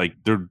that. Like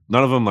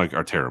none of them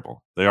are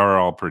terrible. They are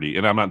all pretty.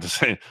 And I'm not just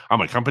saying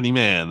I'm a company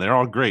man. They're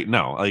all great.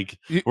 No, like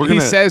he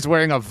says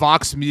wearing a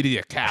Vox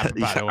Media cap.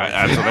 By the way,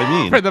 that's what I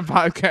mean for the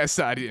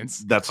podcast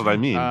audience. That's what I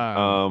mean.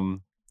 Wow.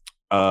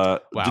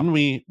 Didn't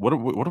we? What are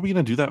we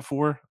gonna do that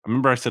for? I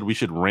remember I said we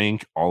should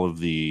rank all of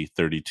the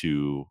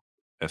 32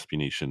 SB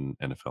Nation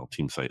NFL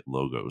team site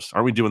logos.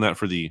 Are we doing that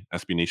for the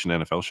SB Nation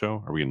NFL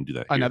show? Are we going to do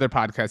that here? Another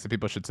podcast that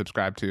people should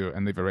subscribe to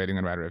and leave a rating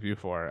and write a review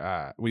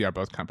for. We are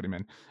both company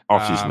men.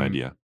 Off-season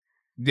idea.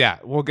 Yeah,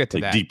 we'll get to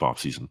that. Deep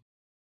off-season.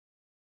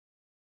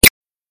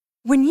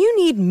 When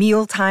you need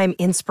mealtime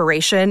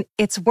inspiration,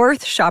 it's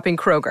worth shopping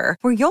Kroger,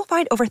 where you'll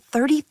find over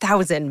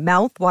 30,000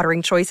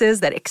 mouth-watering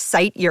choices that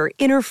excite your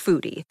inner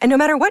foodie. And no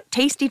matter what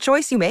tasty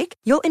choice you make,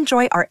 you'll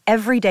enjoy our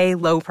everyday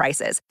low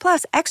prices,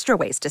 plus extra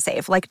ways to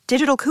save, like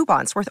digital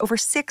coupons worth over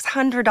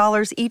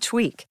 $600 each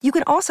week. You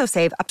can also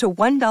save up to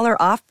 $1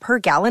 off per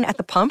gallon at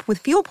the pump with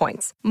fuel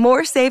points.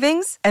 More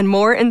savings and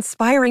more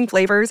inspiring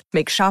flavors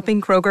make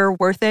shopping Kroger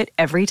worth it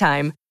every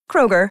time.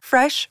 Kroger,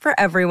 fresh for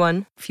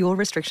everyone. Fuel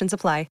restrictions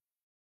apply.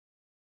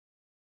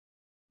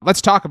 Let's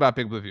talk about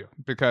Big Blue View,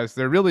 because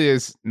there really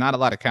is not a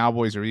lot of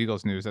Cowboys or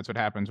Eagles news. That's what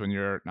happens when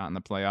you're not in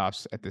the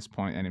playoffs at this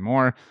point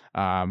anymore.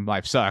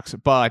 Life sucks.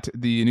 But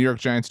the New York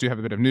Giants do have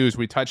a bit of news.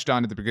 We touched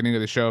on at the beginning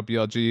of the show,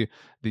 BLG,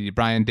 the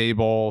Brian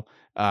Daboll,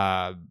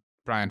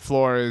 Brian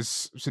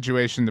Flores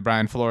situation, the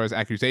Brian Flores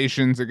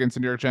accusations against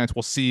the New York Giants.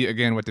 We'll see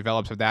again what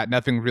develops of that.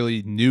 Nothing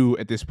really new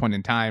at this point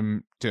in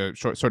time to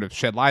sort of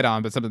shed light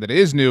on, but something that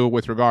is new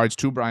with regards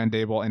to Brian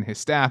Daboll and his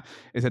staff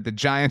is that the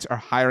Giants are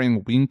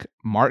hiring Wink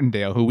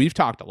Martindale, who we've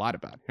talked a lot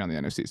about here on the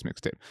NFC East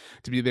Mixtape,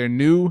 to be their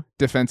new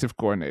defensive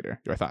coordinator.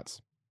 Your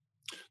thoughts?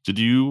 Did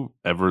you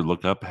ever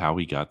look up how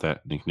he got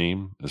that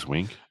nickname as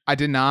Wink? I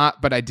did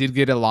not, but I did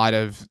get a lot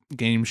of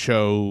game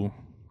show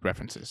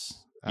references.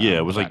 Yeah,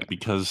 it was like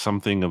because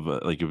something of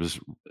like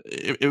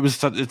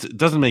it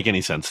doesn't make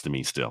any sense to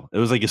me still. It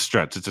was like a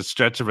stretch. It's a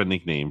stretch of a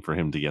nickname for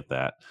him to get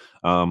that.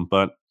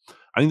 But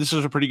I think this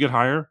is a pretty good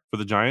hire for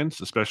the Giants,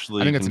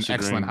 especially I think it's an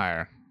excellent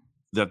hire.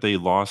 That they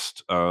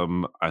lost,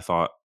 I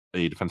thought,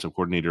 a defensive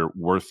coordinator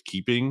worth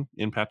keeping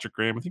in Patrick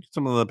Graham. I think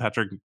some of the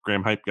Patrick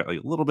Graham hype got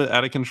like a little bit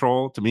out of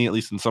control, to me, at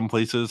least in some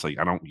places. Like,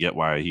 I don't get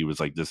why he was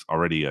like this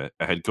already a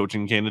head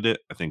coaching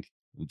candidate. I think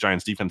the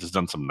Giants defense has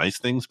done some nice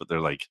things, but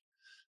they're like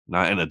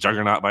not in a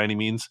juggernaut by any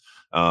means.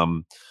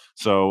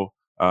 So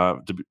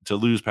to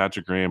lose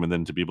Patrick Graham and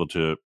then to be able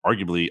to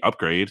arguably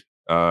upgrade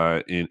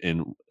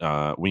in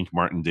Wink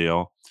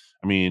Martindale.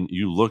 I mean,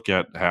 you look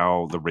at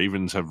how the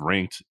Ravens have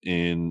ranked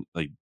in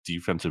like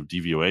defensive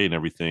DVOA and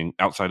everything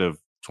outside of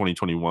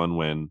 2021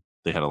 when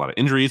they had a lot of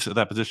injuries at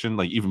that position.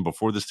 Like even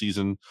before the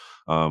season,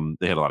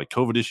 they had a lot of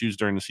COVID issues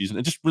during the season.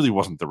 It just really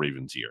wasn't the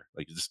Ravens' year.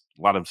 Like just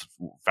a lot of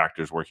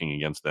factors working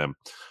against them.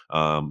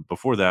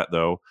 Before that,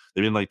 though,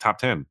 they've been like top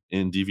 10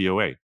 in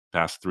DVOA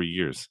past 3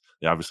 years.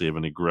 They obviously have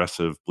an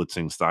aggressive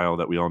blitzing style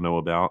that we all know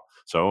about.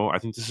 So I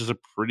think this is a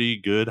pretty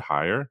good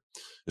hire,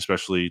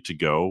 especially to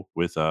go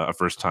with a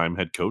first-time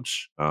head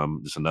coach.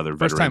 Just another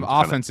first-time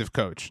offensive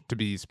coach, to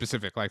be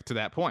specific. Like to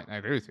that point, I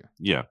agree with you.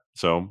 Yeah,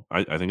 so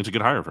I think it's a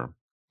good hire for him.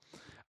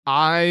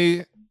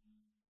 I'm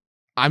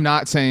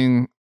not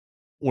saying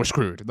we're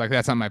screwed. Like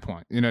that's not my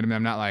point. You know what I mean?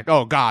 I'm not like,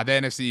 oh God, the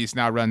NFC East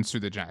now runs through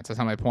the Giants. That's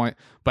not my point.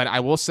 But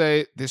I will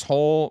say this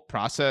whole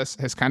process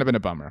has kind of been a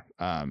bummer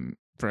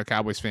for a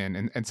Cowboys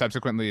fan and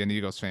subsequently an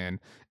Eagles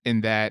fan,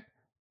 in that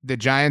the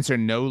Giants are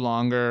no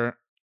longer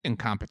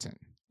incompetent.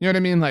 You know what I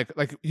mean?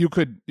 Like you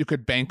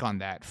could bank on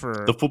that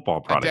for the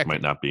football product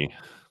might not be,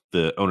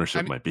 the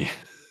ownership might be.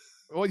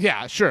 Well,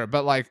 yeah, sure.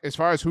 But like, as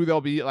far as who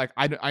they'll be, like,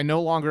 I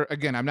no longer,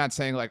 again, I'm not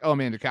saying like, oh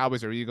man, the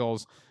Cowboys or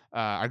Eagles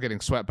are getting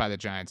swept by the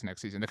Giants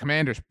next season. The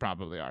Commanders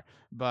probably are,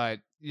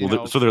 but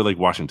so they're like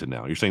Washington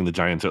now. You're saying the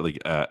Giants are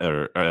like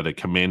are at a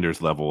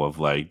Commanders level of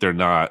like, they're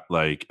not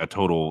like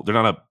they're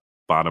not a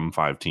bottom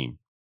 5 team.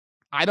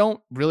 I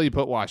don't really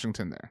put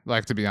Washington there,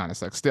 like, to be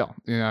honest, like still,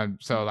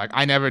 so like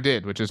I never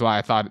did, which is why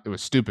I thought it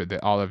was stupid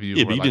that all of you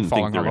were but you like didn't think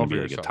falling they were all going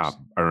over to be like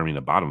yourselves.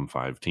 a bottom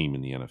 5 team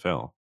in the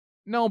NFL.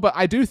 No, but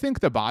I do think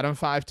the bottom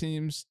 5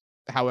 teams,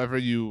 however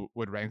you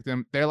would rank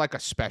them, they're like a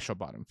special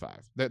bottom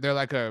 5. They're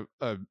like a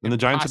and the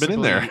Giants have been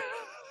in there.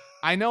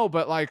 I know,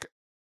 but like,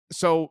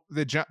 so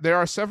there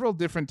are several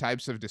different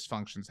types of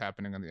dysfunctions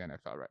happening in the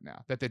NFL right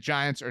now that the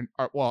Giants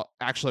are well,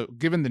 actually,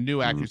 given the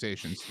new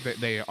accusations that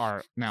they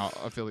are now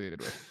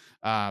affiliated with.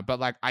 But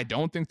like, I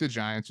don't think the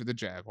Giants are the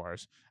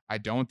Jaguars. I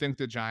don't think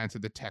the Giants are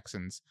the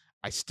Texans.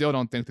 I still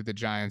don't think that the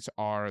Giants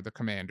are the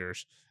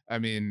Commanders. I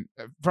mean,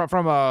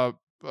 from a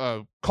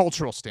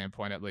cultural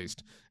standpoint, at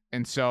least.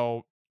 And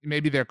so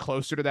maybe they're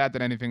closer to that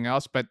than anything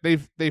else, but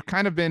they've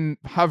kind of been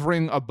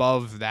hovering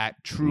above that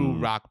true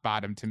rock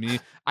bottom to me.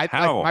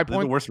 How? Like, my point,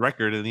 they're the worst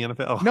record in the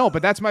NFL. No,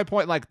 but that's my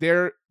point. Like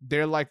their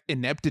like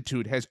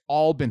ineptitude has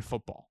all been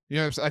football.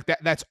 It's like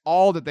that's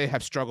all that they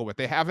have struggled with.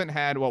 They haven't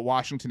had what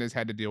Washington has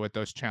had to deal with,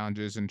 those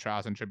challenges and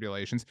trials and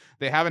tribulations.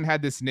 They haven't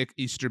had this Nick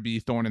Easterby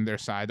thorn in their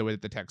side the way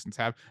that the Texans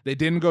have. They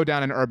didn't go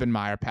down an Urban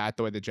Meyer path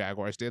the way the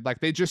Jaguars did. Like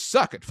they just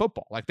suck at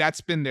football. Like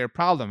that's been their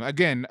problem.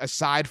 Again,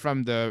 aside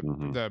from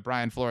the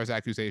Brian Flores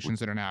accusations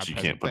that are now you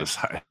can't put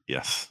aside.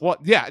 Yes. Well,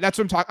 yeah, that's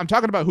what I'm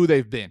talking about, who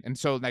they've been. And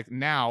so like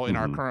now in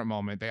our current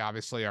moment, they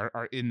obviously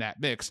are in that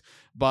mix.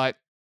 But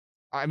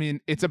I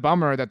mean, it's a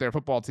bummer that their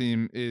football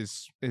team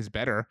is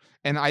better.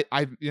 And I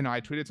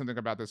tweeted something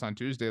about this on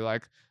Tuesday.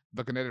 Like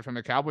looking at it from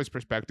a Cowboys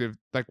perspective,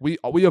 like we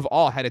have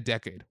all had a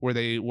decade where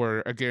they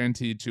were a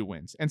guaranteed 2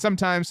 wins. And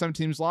sometimes some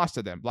teams lost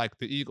to them, like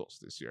the Eagles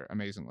this year,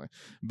 amazingly.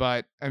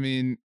 But I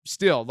mean,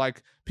 still,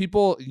 like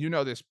people,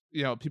 this,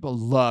 people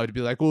love to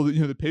be like, well,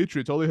 the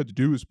Patriots, all they had to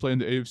do was play in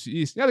the AFC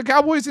East. Yeah, the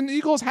Cowboys and the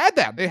Eagles had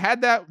that. They've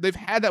had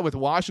that with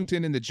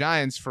Washington and the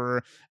Giants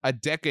for a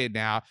decade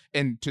now.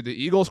 And to the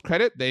Eagles'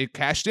 credit, they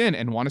cashed in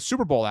and won a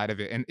Super Bowl out of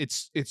it. And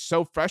it's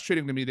so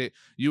frustrating to me that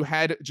you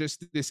had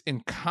just this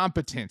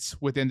incompetence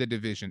within the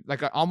division,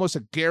 like almost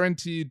a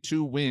guaranteed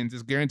 2 wins,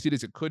 as guaranteed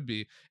as it could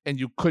be, and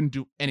you couldn't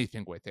do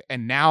anything with it.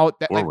 And now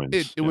that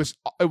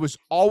it was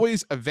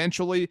always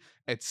eventually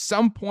at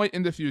some point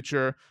in the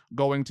future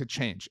going to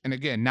change. And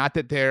again, not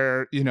that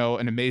they're,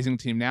 an amazing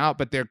team now,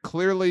 but they're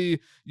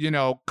clearly,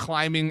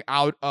 climbing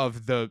out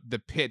of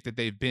the pit that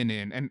they've been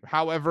in. And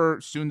however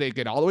soon they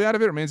get all the way out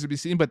of it remains to be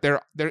seen, but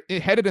they're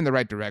headed in the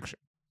right direction.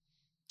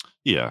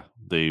 Yeah.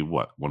 They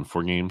won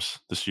 4 games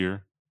this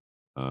year.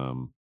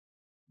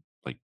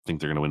 Think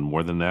they're going to win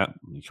more than that.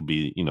 It could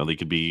be, they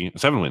could be a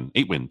 7-win,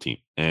 8-win team.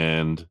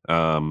 And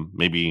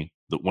maybe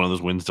one of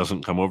those wins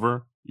doesn't come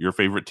over your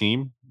favorite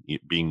team,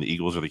 being the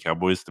Eagles or the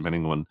Cowboys,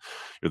 depending on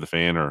you're the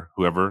fan or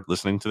whoever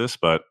listening to this.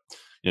 But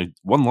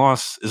one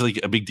loss is like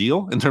a big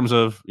deal in terms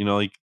of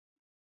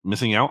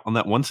missing out on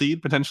that 1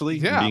 seed potentially.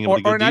 Yeah, and being able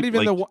to go or not deep.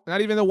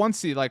 even the 1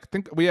 seed. Like,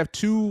 think we have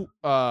 2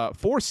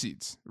 4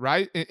 seeds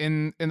right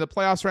in the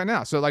playoffs right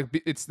now. So like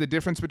it's the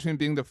difference between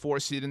being the 4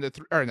 seed and the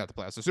 3, or not the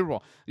playoffs, the Super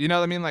Bowl. You know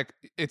what I mean? Like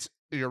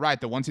you're right.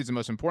 The 1 seed's the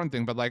most important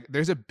thing, but like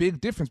there's a big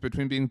difference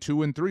between being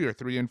 2 and 3 or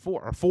 3 and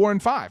 4 or 4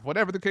 and 5,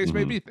 whatever the case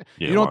may be.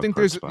 Yeah, you don't think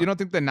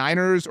the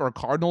Niners or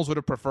Cardinals would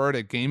have preferred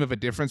a game of a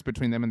difference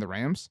between them and the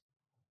Rams?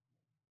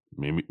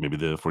 Maybe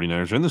the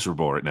 49ers are in the Super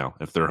Bowl right now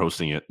if they're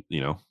hosting it,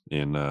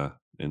 in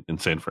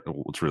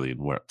it's really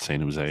in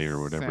San Jose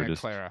or whatever it is.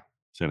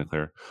 Santa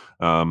Clara.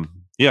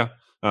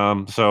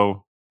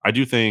 So I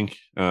do think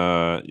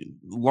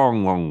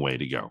long way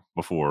to go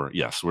before,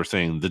 yes, we're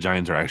saying the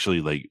Giants are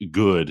actually like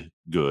good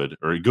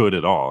or good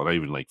at all, not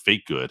even like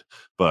fake good.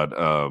 But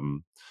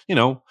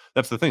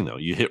that's the thing though.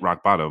 You hit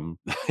rock bottom.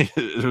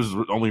 There's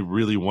only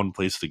really one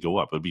place to go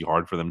up. It'd be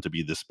hard for them to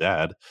be this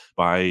bad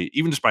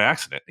even just by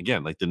accident.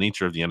 Again, like the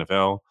nature of the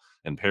NFL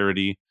and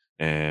parity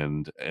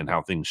and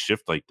how things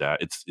shift like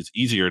that. It's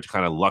easier to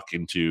kind of luck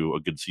into a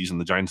good season.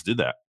 The Giants did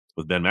that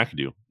with Ben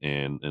McAdoo,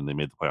 and they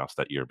made the playoffs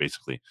that year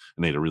basically,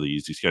 and they had a really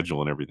easy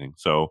schedule and everything.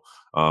 So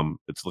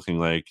it's looking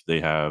like they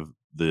have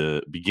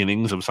the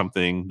beginnings of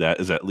something that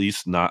is at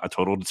least not a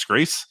total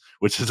disgrace,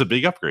 which is a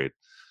big upgrade.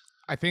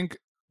 I think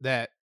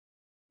that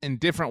in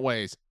different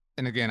ways,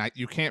 and again,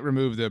 you can't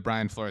remove the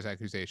Brian Flores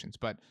accusations,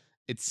 but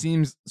it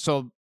seems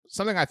so.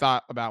 Something I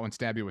thought about when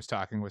Stabbe was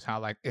talking was how,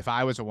 like, if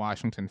I was a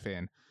Washington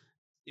fan,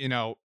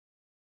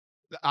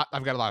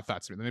 I've got a lot of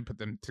thoughts. Let me put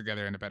them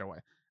together in a better way.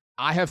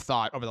 I have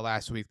thought over the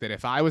last week that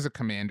if I was a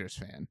Commanders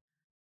fan,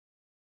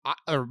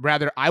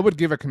 I would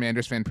give a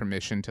Commanders fan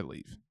permission to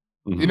leave.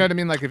 You know what I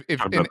mean? Like if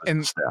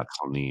stats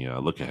on the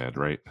look ahead,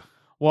 right?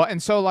 Well,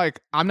 and so like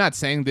I'm not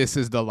saying this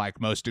is the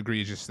like most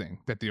egregious thing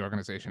that the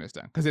organization has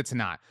done, because it's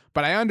not.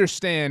 But I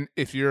understand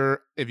if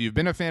you've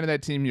been a fan of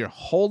that team your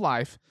whole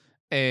life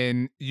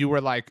and you were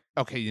like,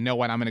 okay, you know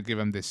what, I'm going to give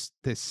them this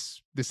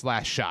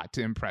last shot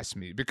to impress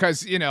me,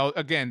 because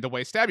again, the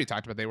way Stabbe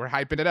talked about, they were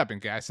hyping it up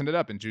and gassing it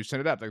up and juicing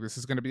it up, like this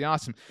is going to be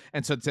awesome.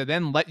 And so to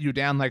then let you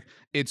down, like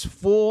it's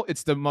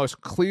the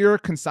most clear,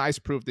 concise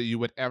proof that you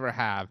would ever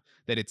have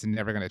that it's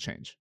never going to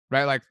change.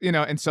 Right. Like,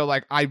 and so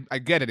like, I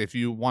get it. If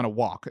you want to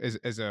walk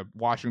as a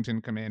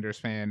Washington Commanders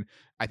fan,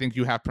 I think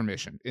you have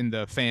permission in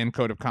the fan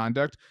code of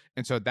conduct.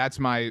 And so that's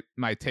my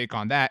take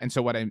on that. And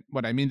so what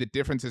I mean, the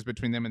differences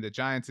between them and the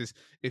Giants is,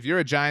 if you're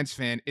a Giants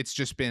fan, it's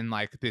just been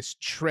like this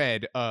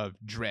tread of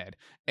dread.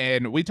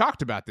 And we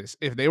talked about this.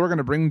 If they were going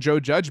to bring Joe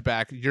Judge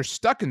back, you're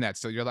stuck in that.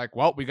 So you're like,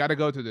 well, we got to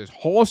go through this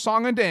whole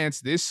song and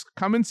dance this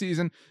coming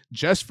season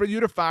just for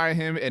you to fire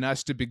him and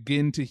us to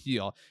begin to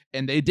heal.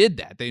 And they did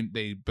that. They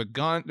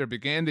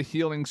began the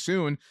healing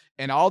soon.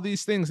 And all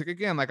these things, like,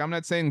 again, like I'm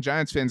not saying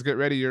Giants fans get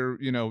ready, you're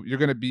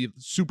going to be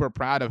super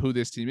proud of who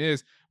this team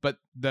is, but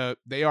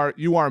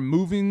you are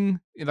moving,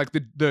 like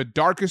the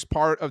darkest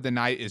part of the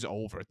night is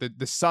over.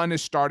 The sun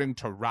is starting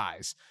to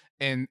rise.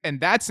 And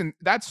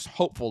that's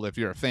hopeful if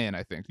you're a fan.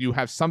 I think you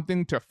have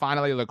something to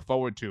finally look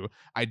forward to.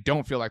 I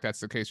don't feel like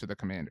that's the case for the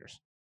Commanders.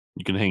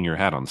 You can hang your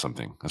hat on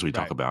something, as we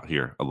talk about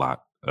here a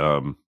lot.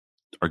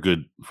 Our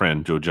good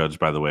friend Joe Judge,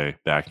 by the way,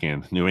 back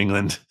in New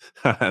England,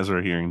 as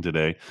we're hearing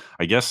today.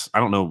 I guess, I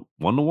don't know,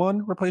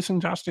 1-to-1 replacing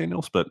Josh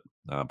Daniels, but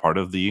part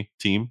of the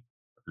team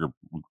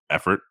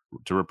effort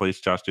to replace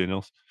Josh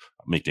Daniels,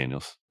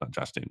 McDaniels, not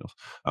Josh Daniels.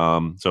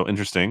 So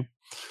interesting,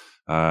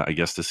 I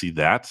guess, to see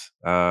that.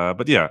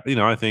 But yeah,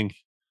 I think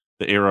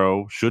the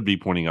arrow should be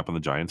pointing up on the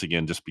Giants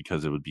again, just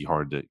because it would be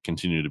hard to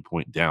continue to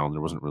point down.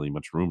 There wasn't really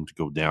much room to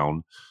go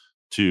down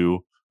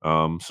to.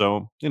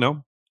 So,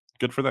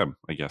 good for them,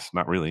 I guess.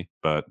 Not really,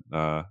 but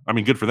I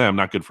mean, good for them,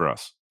 not good for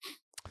us.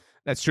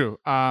 That's true.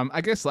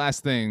 I guess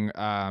last thing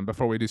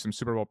before we do some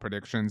Super Bowl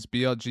predictions,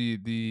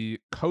 BLG, the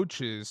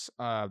coaches,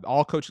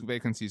 all coaching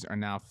vacancies are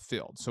now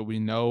filled. So we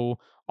know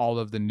all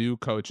of the new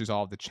coaches,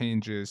 all of the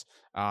changes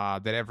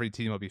that every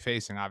team will be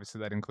facing.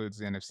 Obviously, that includes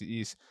the NFC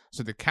East.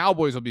 So the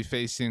Cowboys will be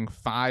facing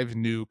 5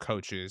 new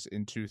coaches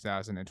in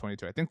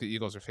 2022. I think the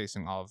Eagles are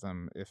facing all of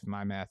them, if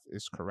my math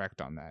is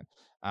correct on that.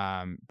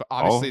 But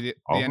obviously, the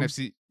All of them?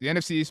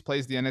 NFC East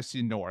plays the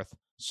NFC North.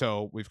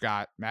 So we've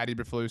got Matt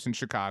Eberflus in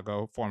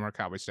Chicago, former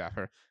Cowboy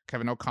staffer,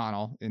 Kevin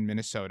O'Connell in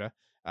Minnesota.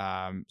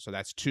 So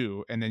that's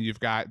 2. And then you've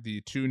got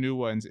the 2 new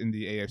ones in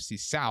the AFC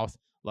South,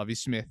 Lovie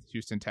Smith,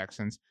 Houston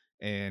Texans,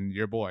 and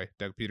your boy,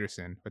 Doug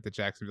Peterson with the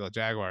Jacksonville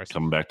Jaguars.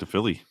 Coming back to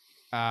Philly.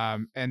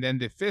 And then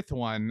the 5th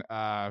one,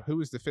 who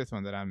was the 5th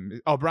one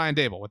that Brian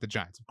Dable with the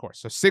Giants, of course.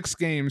 So 6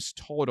 games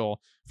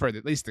total for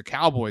at least the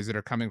Cowboys that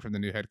are coming from the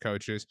new head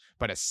coaches,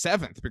 but a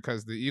 7th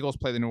because the Eagles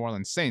play the New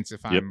Orleans Saints,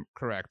 if I'm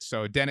correct.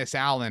 So Dennis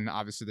Allen,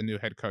 obviously the new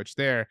head coach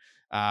there.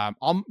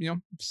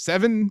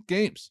 7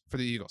 games for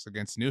the Eagles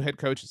against new head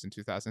coaches in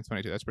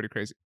 2022. That's pretty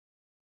crazy.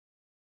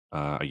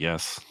 I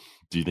guess.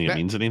 Do you think it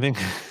means anything?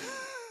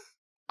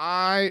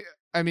 I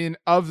mean,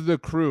 of the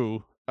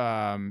crew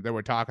that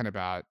we're talking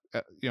about,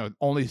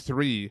 only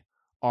 3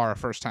 are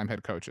first-time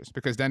head coaches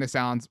because Dennis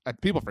Allen's,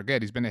 people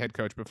forget he's been a head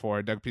coach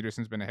before. Doug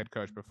Peterson's been a head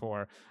coach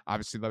before.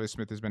 Obviously, Lovie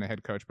Smith has been a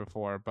head coach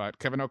before, but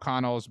Kevin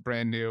O'Connell's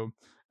brand new.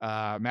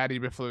 Matt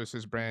Eberflus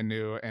is brand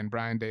new, and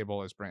Brian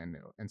Dable is brand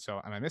new. And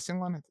so, am I missing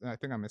one? I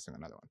think I'm missing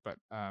another one. But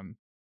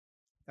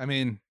I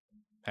mean,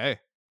 hey,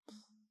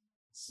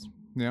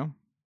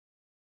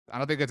 I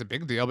don't think it's a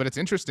big deal, but it's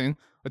interesting.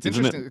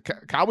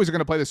 Cowboys are going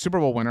to play the Super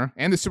Bowl winner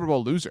and the Super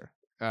Bowl loser.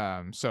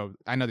 So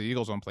I know the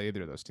Eagles won't play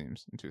either of those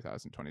teams in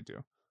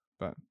 2022.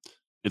 But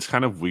it's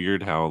kind of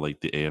weird how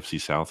like the AFC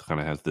South kind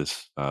of has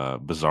this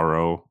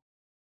bizarro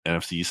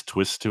NFC East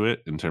twist to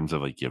it in terms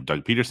of like you have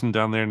Doug Peterson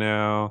down there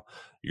now.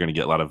 You're going to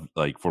get a lot of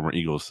like former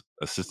Eagles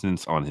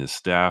assistants on his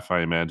staff. I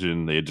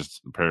imagine they had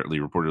just apparently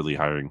reportedly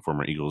hiring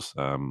former Eagles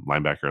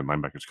linebacker and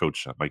linebackers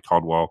coach Mike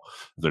Caldwell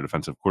as their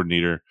defensive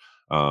coordinator.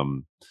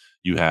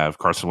 You have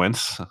Carson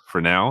Wentz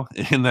for now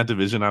in that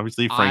division,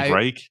 obviously. Frank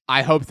Reich.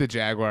 I hope the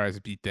Jaguars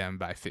beat them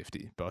by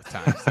 50 both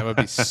times. That would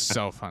be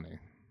so funny.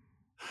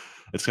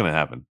 It's going to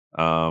happen.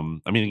 I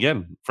mean,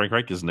 again, Frank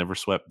Reich has never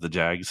swept the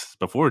Jags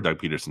before Doug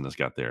Peterson has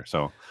got there.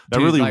 So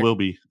that will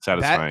be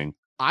satisfying.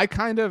 I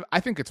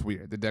think it's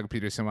weird that Doug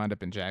Peterson wound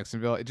up in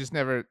Jacksonville. It just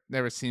never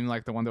seemed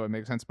like the one that would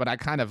make sense. But I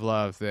kind of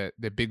love that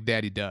Big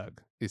Daddy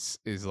Doug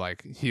is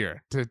like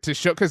here to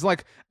show, because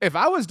like if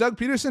I was Doug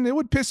Peterson, it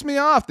would piss me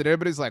off that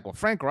everybody's like, well,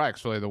 Frank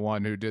Reich's really the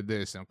one who did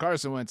this, and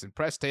Carson Wentz and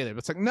Press Taylor. But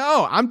it's like,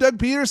 no, I'm Doug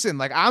Peterson.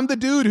 Like I'm the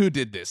dude who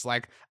did this.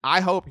 Like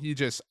I hope he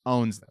just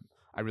owns them.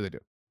 I really do.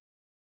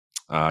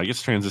 I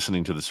guess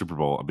transitioning to the Super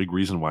Bowl, a big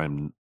reason why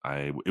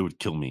it would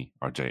kill me,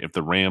 RJ, if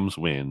the Rams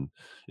win,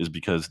 is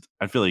because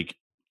I feel like,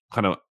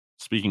 kind of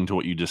speaking to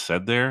what you just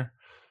said there,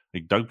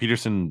 like Doug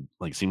Peterson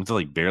like seems to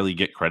like barely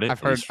get credit.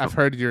 I've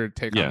heard your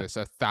take on this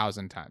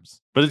 1,000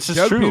 times, but it's just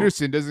Doug true.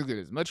 Peterson doesn't get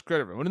as much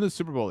credit for winning the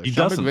Super Bowl as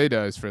Sean McVay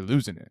does for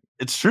losing it.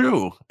 It's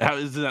true. How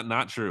is that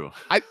not true?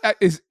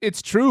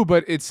 It's true,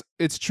 but it's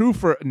true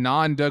for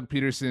non-Doug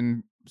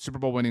Peterson Super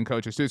Bowl winning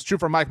coaches too. It's true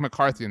for Mike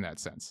McCarthy in that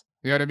sense.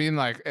 You know what I mean?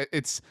 Like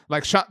it's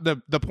like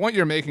the point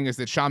you're making is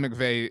that Sean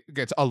McVay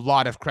gets a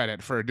lot of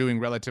credit for doing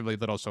relatively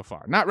little so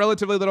far. Not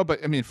relatively little,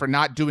 but I mean for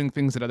not doing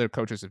things that other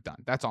coaches have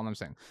done. That's all I'm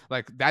saying.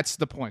 Like that's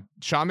the point.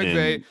 Sean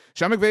McVay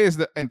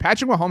is and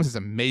Patrick Mahomes is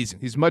amazing.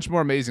 He's much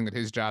more amazing at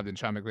his job than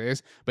Sean McVay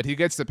is, but he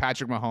gets the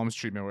Patrick Mahomes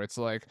treatment where it's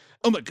like,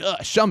 oh my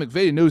gosh, Sean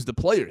McVay knows the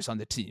players on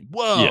the team.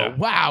 Whoa,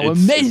 wow,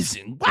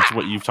 amazing. Wow. It's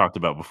what you've talked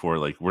about before.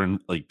 Like we're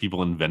like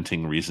people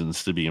inventing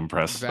reasons to be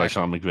impressed by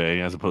Sean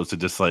McVay as opposed to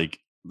just like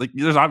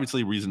there's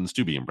obviously reasons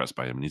to be impressed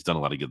by him, and he's done a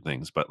lot of good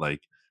things, but like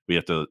we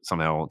have to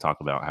somehow talk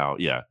about how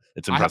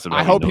it's impressive.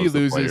 I hope he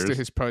loses to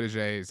his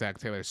protege Zach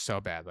Taylor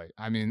so badly.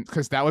 I mean,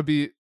 because that would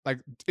be like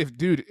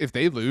if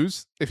they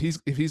lose, if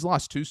he's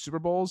lost 2 Super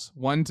Bowls,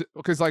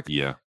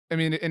 I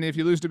mean, and if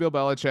you lose to Bill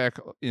Belichick,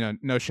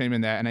 no shame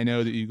in that. And I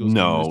know the Eagles.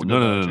 No.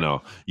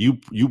 You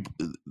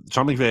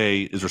Sean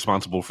McVay is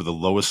responsible for the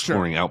lowest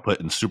scoring output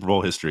in Super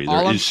Bowl history.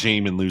 There is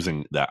shame in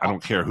losing that. I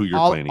don't care who you're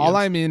playing against. All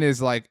I mean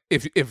is like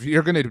if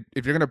you're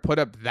gonna put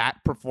up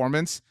that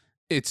performance,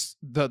 it's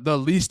the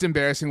least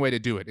embarrassing way to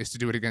do it is to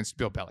do it against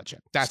Bill Belichick.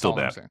 That's still all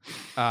bad.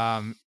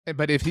 I'm saying.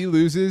 But if he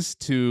loses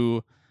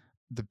to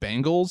the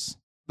Bengals.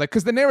 Like,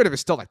 because the narrative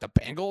is still like the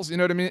Bengals, you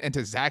know what I mean? And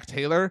to Zach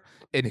Taylor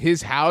in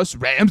his house,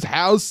 Rams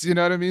house, you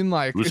know what I mean?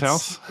 Like, whose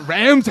house?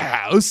 Rams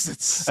house.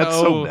 That's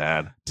so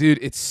bad. Dude,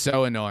 it's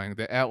so annoying.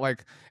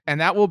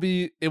 And it will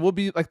be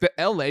like the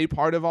LA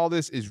part of all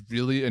this is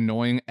really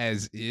annoying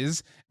as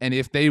is. And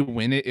if they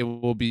win it, it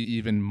will be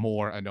even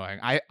more annoying.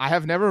 I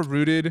have never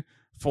rooted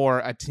for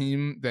a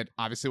team that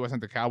obviously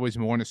wasn't the Cowboys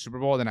more in a Super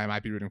Bowl than I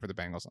might be rooting for the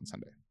Bengals on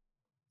Sunday.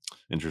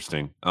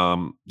 Interesting.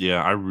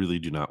 I really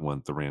do not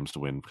want the Rams to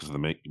win because of the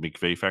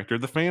McVay factor.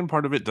 The fan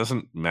part of it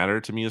doesn't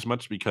matter to me as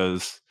much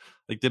because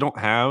like they don't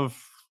have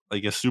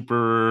like a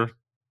super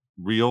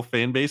real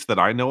fan base that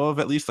I know of,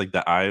 at least like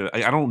that.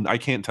 I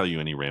can't tell you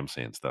any Rams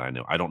fans that I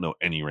know. I don't know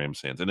any Rams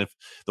fans, and if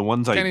the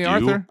ones Kenny I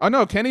do, Arthur. Oh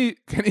no, Kenny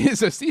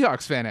is a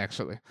Seahawks fan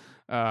actually.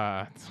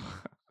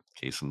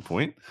 Case in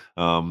point,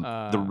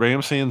 the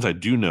Rams fans I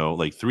do know,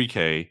 like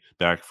 3K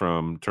back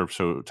from Turf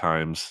Show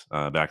times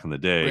back in the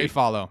day. Great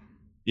follow.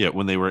 Yeah,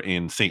 when they were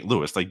in St.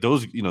 Louis, like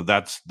those,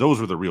 those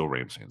were the real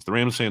Rams fans. The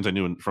Rams fans I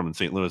knew from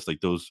St. Louis, like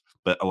those,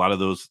 but a lot of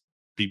those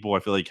people I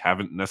feel like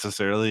haven't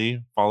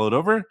necessarily followed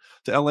over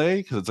to LA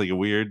because it's like a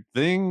weird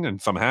thing, and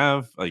some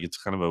have. Like it's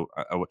kind of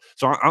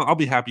so I'll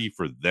be happy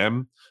for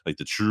them, like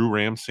the true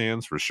Rams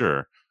fans for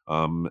sure,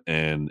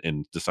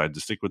 and decide to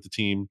stick with the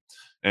team,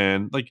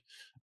 and like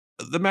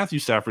the Matthew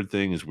Stafford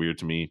thing is weird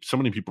to me. So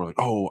many people are like,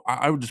 "Oh,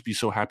 I would just be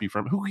so happy for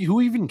him." Who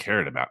even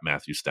cared about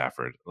Matthew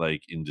Stafford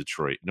like in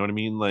Detroit? You know what I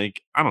mean?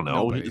 Like, I don't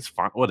know. Nobody. It's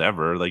fine,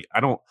 whatever. Like,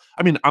 I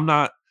mean, I'm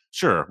not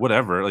sure.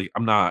 Whatever. Like,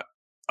 I'm not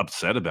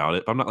upset about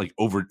it. But I'm not like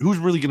over. Who's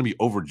really going to be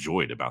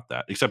overjoyed about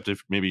that? Except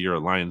if maybe you're a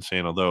Lions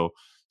fan. Although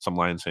some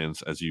Lions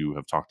fans, as you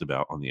have talked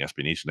about on the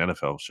SB Nation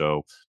NFL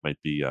show,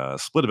 might be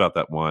split about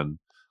that one.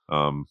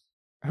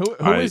 Who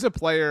is a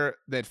player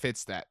that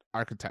fits that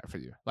archetype for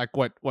you? Like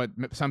what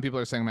some people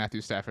are saying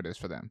Matthew Stafford is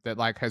for them, that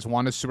like has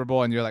won a Super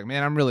Bowl, and you're like,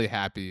 man, I'm really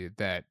happy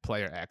that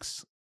player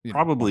X.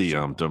 Probably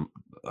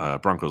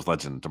Broncos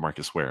legend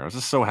DeMarcus Ware. I was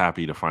just so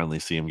happy to finally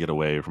see him get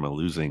away from a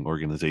losing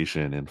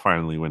organization and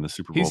finally win the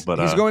Super Bowl. But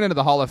he's going into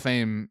the Hall of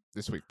Fame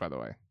this week, by the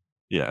way.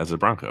 Yeah, as a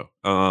Bronco.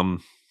 No,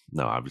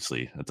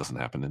 obviously that doesn't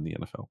happen in the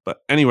NFL.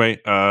 But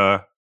anyway,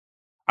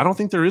 I don't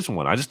think there is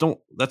one. I just don't.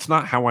 That's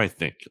not how I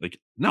think. Like,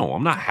 no,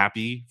 I'm not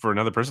happy for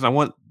another person. I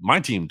want my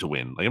team to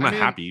win. Like, I'm not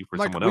happy for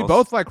someone else. We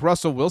both like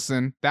Russell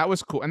Wilson. That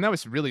was cool, and that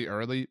was really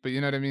early. But you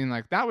know what I mean?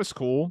 Like, that was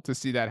cool to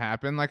see that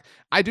happen. Like,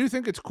 I do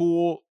think it's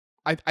cool.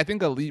 I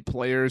think elite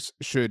players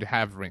should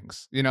have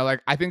rings. You know,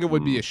 like I think it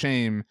would be a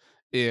shame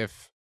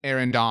if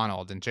Aaron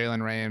Donald and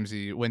Jalen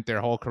Ramsey went their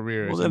whole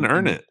careers. Well, then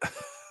earn it.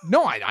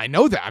 No, I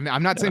know that. I mean,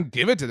 I'm not saying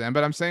give it to them,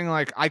 but I'm saying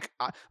like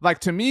like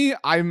to me,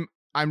 I'm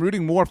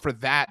rooting more for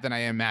that than I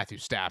am Matthew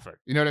Stafford.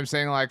 You know what I'm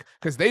saying? Like,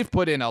 because they've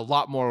put in a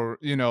lot more,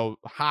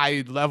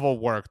 high level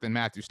work than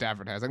Matthew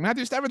Stafford has. Like,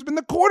 Matthew Stafford's been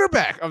the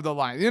quarterback of the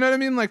Lions. You know what I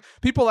mean? Like,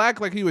 people act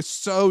like he was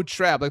so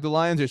trapped. Like, the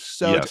Lions are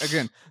so,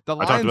 again, the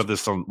Lions. I talked about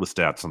this with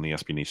stats on the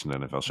SB Nation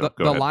NFL show.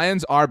 The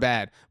Lions are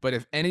bad, but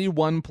if any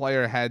one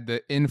player had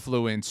the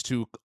influence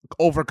to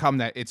overcome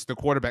that, it's the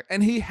quarterback.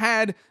 And he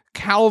had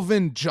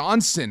Calvin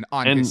Johnson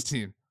on his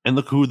team. And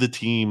look who the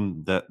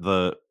team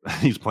that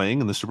he's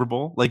playing in the Super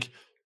Bowl. Like,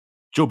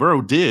 Joe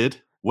Burrow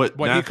did what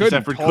Matthew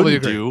Stafford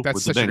couldn't do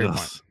with the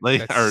Bengals,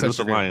 or with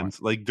the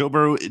Lions. Like, Joe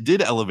Burrow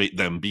did elevate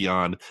them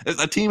beyond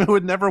a team who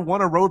had never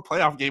won a road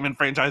playoff game in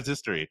franchise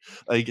history,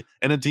 like,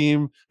 and a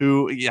team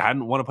who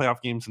hadn't won a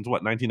playoff game since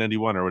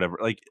 1991 or whatever,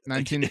 like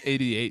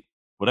 1988,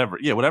 whatever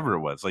it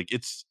was. Like,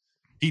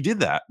 he did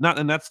that.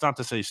 And that's not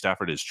to say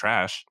Stafford is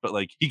trash, but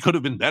like he could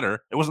have been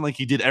better. It wasn't like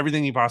he did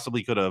everything he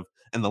possibly could have,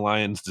 and the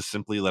Lions just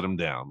simply let him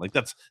down. Like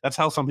that's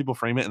how some people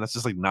frame it, and that's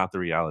just like not the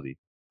reality.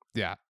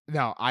 Yeah,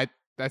 no,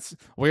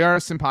 we are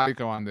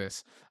simpatico on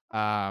this.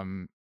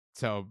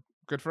 So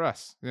good for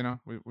us.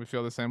 We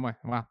feel the same way.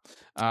 Wow.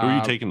 Who are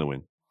you taking to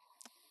win?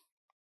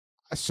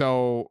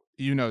 So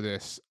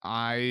this.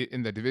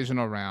 In the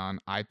divisional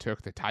round, I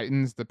took the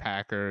Titans, the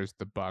Packers,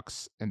 the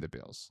Bucks, and the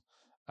Bills,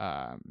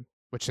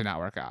 which did not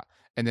work out.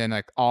 And then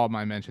like all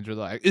my mentions were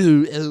like,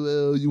 "Ooh,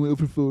 LOL, you went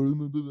for 4."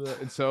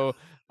 And so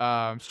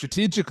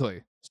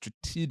strategically,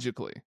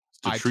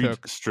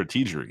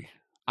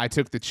 I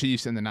took the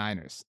Chiefs and the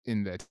Niners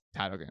in the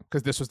title game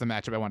because this was the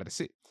matchup I wanted to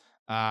see.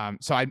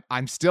 So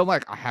I'm still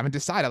like, I haven't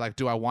decided. Like,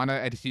 do I want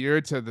to adhere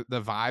to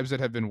the vibes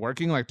that have been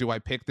working? Like, do I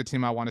pick the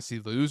team I want to see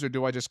lose, or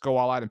do I just go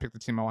all out and pick the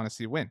team I want to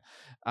see win?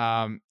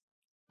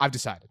 I've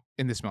decided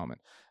in this moment.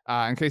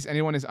 In case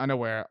anyone is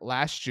unaware,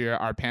 last year,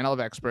 our panel of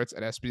experts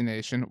at SB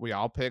Nation, we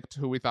all picked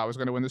who we thought was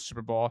going to win the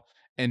Super Bowl.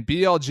 And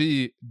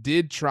BLG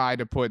did try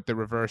to put the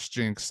reverse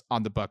jinx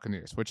on the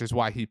Buccaneers, which is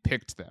why he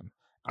picked them.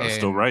 I was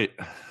still right.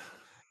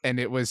 And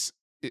it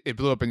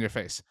blew up in your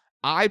face.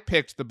 I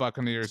picked the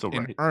Buccaneers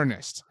in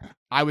earnest.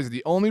 I was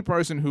the only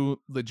person who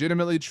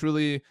legitimately,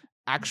 truly,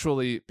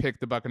 actually picked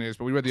the Buccaneers,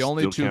 but we were the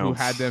only two who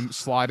had them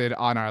slotted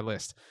on our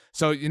list.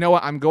 So you know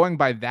what? I'm going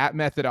by that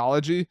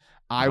methodology.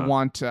 I'm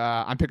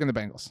picking the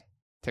Bengals.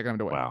 Taking them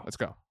to win. Wow. Let's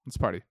go. Let's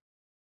party.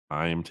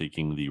 I am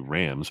taking the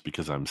Rams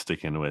because I'm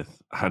sticking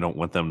with, I don't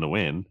want them to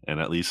win. And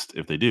at least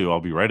if they do, I'll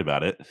be right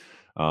about it.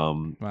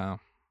 Wow.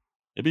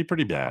 It'd be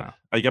pretty bad. Wow.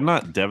 Like, I'm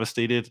not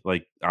devastated.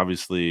 Like,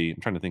 obviously,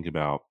 I'm trying to think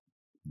about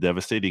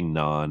devastating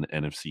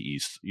non-NFC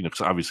East. Because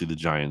obviously the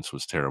Giants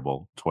was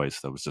terrible twice.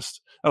 That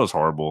was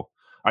horrible.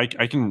 I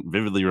can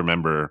vividly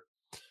remember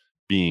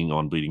being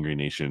on Bleeding Green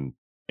Nation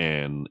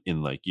and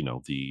in like,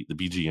 the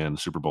BGN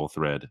Super Bowl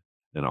thread,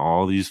 and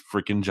all these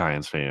freaking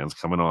Giants fans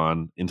coming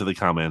on into the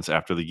comments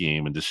after the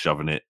game and just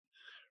shoving it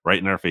right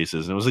in our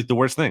faces. And it was like the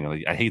worst thing.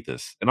 Like, I hate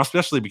this. And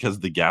especially because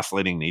of the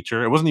gaslighting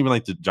nature. It wasn't even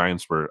like the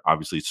Giants were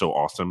obviously so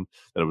awesome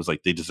that it was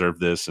like they deserve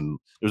this. And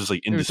it was just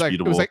like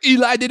indisputable. It was like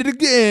Eli did it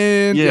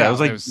again. Yeah, it was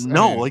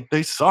like, like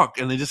they suck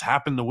and they just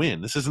happen to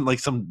win. This isn't like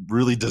some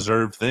really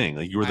deserved thing.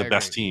 Like, you were the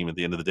best team at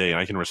the end of the day. And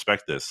I can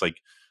respect this. Like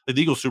the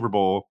Eagles Super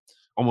Bowl,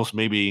 almost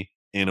maybe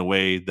in a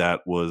way that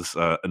was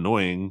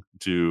annoying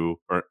to,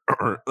 or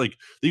like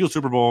the Eagles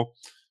Super Bowl,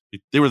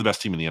 they were the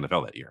best team in the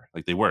NFL that year.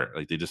 Like they were,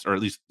 like they just, or at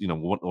least,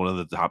 one of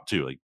the top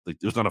two. Like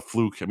it was not a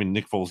fluke. I mean,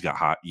 Nick Foles got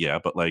hot, yeah,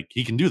 but like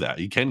he can do that.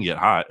 He can get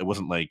hot. It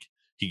wasn't like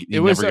he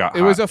never got hot.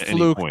 It was a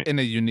fluke in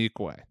a unique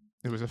way.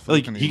 It was a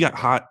fluke. Like he got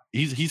hot.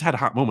 He's had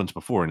hot moments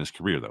before in his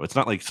career though. It's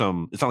not like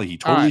he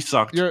totally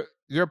sucked.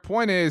 Your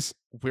point is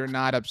we're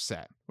not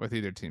upset with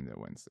either team that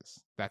wins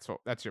this.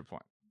 That's your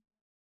point.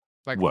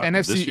 Like what,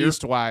 NFC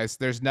East wise,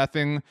 there's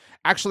nothing.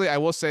 Actually, I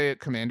will say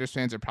Commanders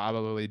fans are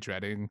probably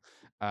dreading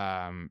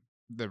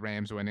the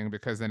Rams winning,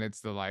 because then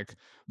it's the like,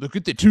 look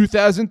at the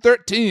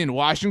 2013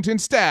 Washington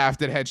staff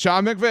that had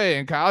Sean McVay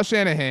and Kyle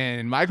Shanahan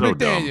and Mike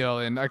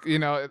McDaniel dumb.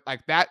 And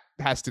like that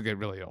has to get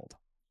really old.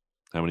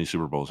 How many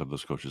Super Bowls have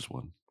those coaches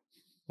won?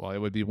 Well, it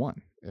would be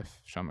one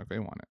if Sean McVay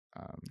won it.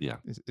 Yeah,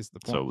 is the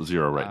point. So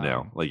 0 right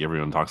now. Like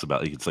everyone talks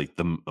about, like it's like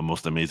the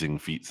most amazing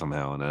feat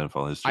somehow in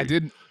NFL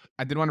history.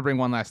 I did want to bring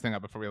one last thing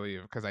up before we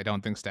leave, because I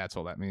don't think stats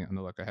will let me on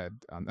the look ahead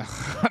on the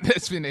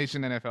SB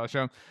Nation NFL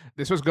show.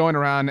 This was going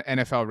around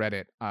NFL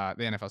Reddit,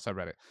 the NFL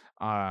subreddit,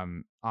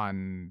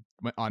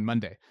 on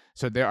Monday.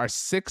 So there are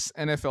 6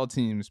 NFL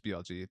teams,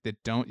 BLG,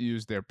 that don't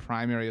use their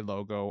primary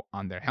logo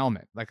on their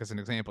helmet. Like as an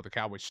example, the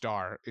Cowboy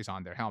star is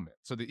on their helmet.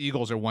 So the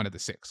Eagles are one of the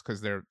 6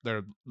 because the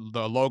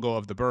logo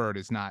of the bird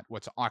is not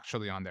what's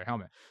actually on their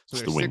helmet. So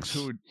there's 6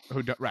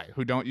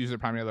 who don't use their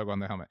primary logo on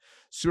their helmet.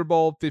 Super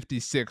Bowl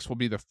 56 will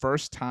be the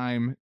first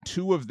time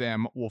 2 of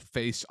them will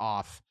face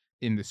off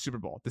in the Super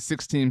Bowl. The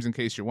 6 teams, in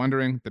case you're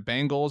wondering, the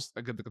Bengals,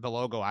 the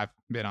logo, I've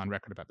been on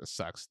record about this,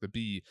 sucks. The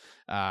B,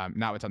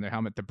 not what's on their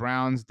helmet. The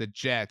Browns, the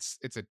Jets,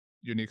 it's a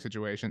unique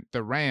situation.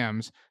 The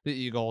Rams, the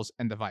Eagles,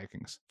 and the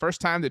Vikings.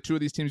 First time that 2 of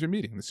these teams are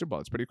meeting in the Super Bowl.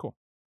 It's pretty cool.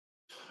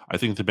 I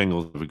think the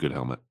Bengals have a good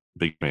helmet.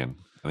 Big fan.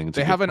 I think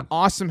they have an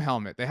awesome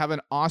helmet. They have an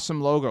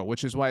awesome logo,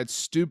 which is why it's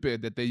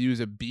stupid that they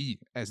use a bee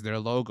as their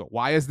logo.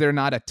 Why is there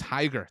not a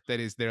tiger that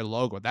is their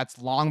logo? That's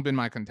long been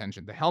my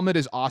contention. The helmet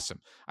is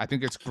awesome. I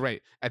think it's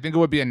great. I think it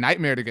would be a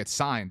nightmare to get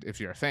signed if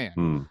you're a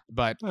fan.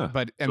 But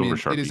I mean,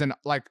 it is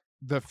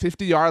the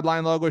 50-yard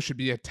line logo should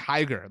be a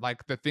tiger.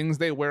 Like the things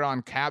they wear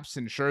on caps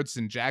and shirts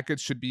and jackets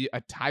should be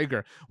a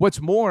tiger. What's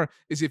more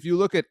is if you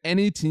look at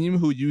any team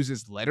who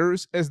uses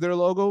letters as their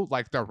logo,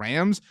 like the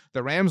Rams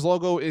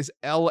logo is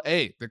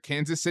LA. The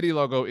Kansas City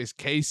logo is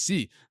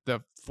KC.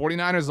 The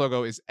 49ers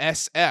logo is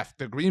SF.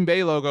 The Green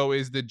Bay logo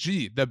is the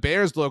G. The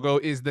Bears logo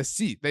is the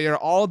C. They are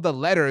all the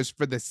letters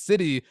for the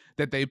city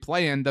that they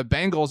play in. The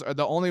Bengals are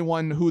the only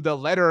one who the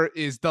letter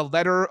is the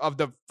letter of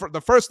the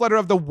first letter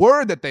of the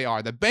word that they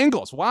are. The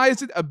Bengals. Why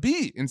is it a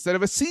B instead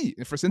of a C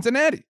for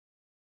Cincinnati?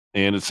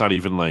 And it's not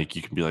even like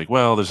you can be like,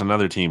 well, there's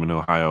another team in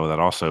Ohio that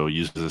also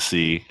uses a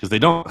C, because they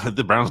don't.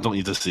 The Browns don't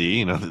use a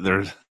C.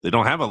 They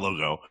don't have a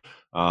logo.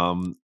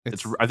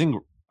 I think.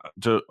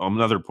 To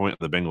another point of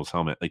the Bengals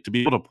helmet, like to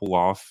be able to pull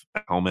off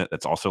a helmet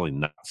that's also like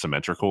not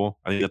symmetrical,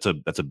 I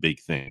think that's a big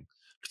thing.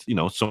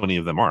 So many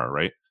of them are,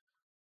 right?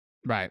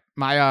 Right.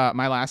 My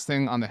last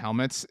thing on the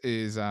helmets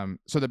is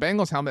so the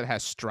Bengals helmet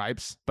has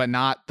stripes, but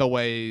not the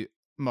way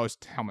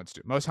most helmets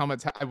do. Most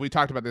helmets, we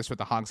talked about this with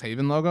the Hogs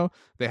Haven logo.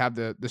 They have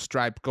the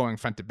stripe going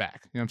front to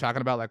back. You know what I'm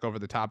talking about, like over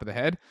the top of the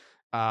head.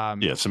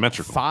 Yeah,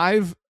 symmetrical.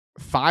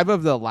 Five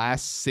of the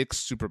last 6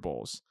 Super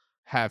Bowls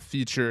have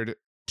featured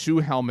 2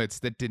 helmets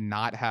that did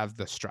not have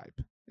the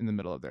stripe in the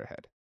middle of their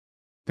head.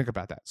 Think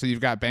about that. So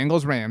you've got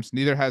Bengals, Rams.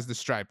 Neither has the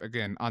stripe,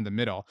 again, on the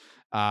middle.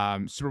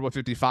 Super Bowl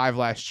 55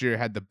 last year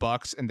had the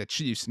Bucks and the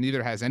Chiefs.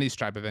 Neither has any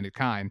stripe of any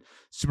kind.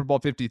 Super Bowl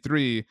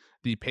 53,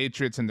 the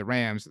Patriots and the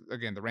Rams.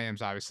 Again, the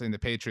Rams, obviously, and the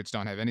Patriots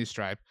don't have any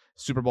stripe.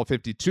 Super Bowl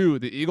 52,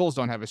 the Eagles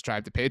don't have a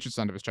stripe. The Patriots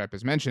don't have a stripe,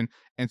 as mentioned.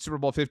 And Super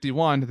Bowl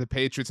 51, the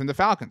Patriots and the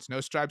Falcons.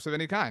 No stripes of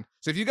any kind.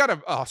 So if you got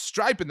a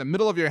stripe in the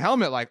middle of your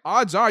helmet, like,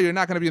 odds are you're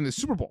not going to be in the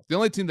Super Bowl. The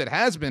only team that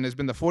has been the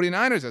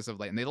 49ers as of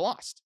late, and they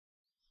lost.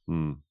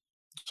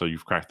 So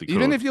you've cracked the code.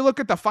 Even if you look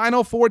at the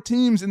final 4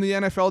 teams in the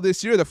NFL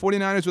this year, the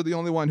 49ers were the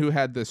only one who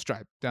had the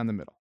stripe down the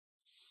middle.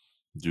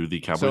 Do the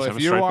Cowboys have a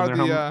stripe on their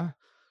helmet?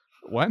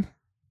 What?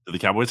 Do the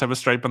Cowboys have a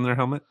stripe on their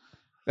helmet?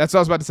 That's what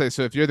I was about to say.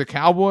 So if you're the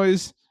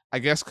Cowboys, I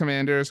guess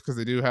Commanders, because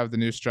they do have the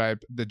new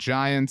stripe, the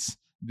Giants,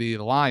 the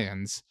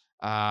Lions,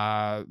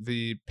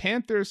 the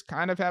Panthers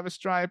kind of have a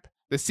stripe.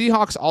 The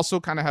Seahawks also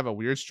kind of have a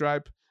weird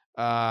stripe.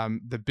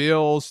 The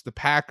Bills, the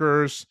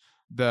Packers,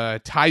 the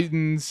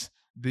Titans,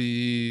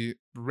 the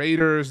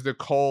Raiders, the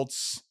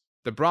Colts,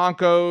 the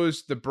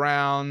Broncos, the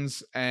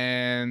Browns,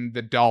 and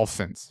the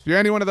Dolphins. If you're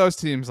any one of those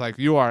teams, like,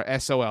 you are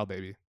SOL,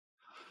 baby.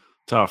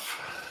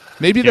 Tough.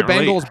 Maybe the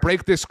Bengals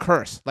break this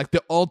curse. Like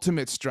the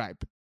ultimate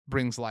stripe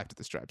brings life to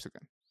the stripes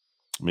again.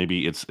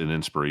 Maybe it's an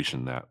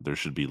inspiration that there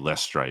should be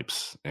less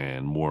stripes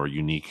and more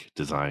uniquely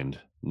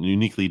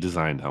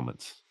designed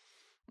helmets.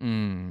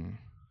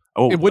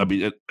 Oh, It would- I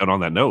mean, and on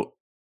that note,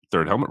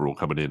 third helmet rule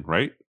coming in,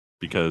 right?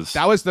 Because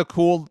That was the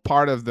cool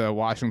part of the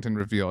Washington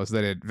reveal, is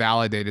that it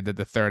validated that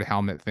the third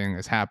helmet thing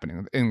is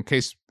happening. In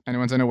case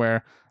anyone's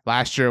unaware,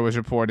 last year it was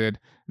reported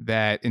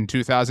that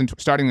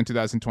starting in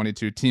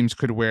 2022, teams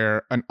could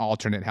wear an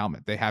alternate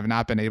helmet. They have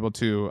not been able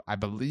to, I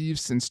believe,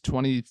 since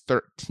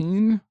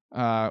 2013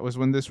 was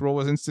when this rule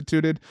was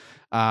instituted.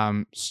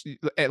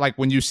 Like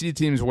when you see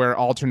teams wear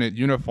alternate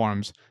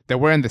uniforms, they're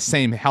wearing the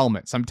same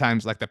helmet.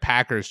 Sometimes like the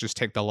Packers just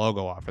take the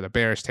logo off, or the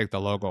Bears take the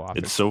logo off.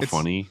 it's so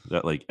funny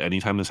that like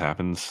anytime this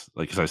happens,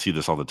 like because I see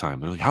this all the time.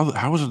 They're like,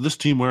 how is this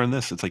team wearing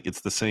this? It's like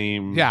it's the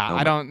same. Yeah,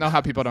 helmet. I don't know how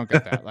people don't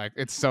get that. Like,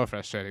 it's so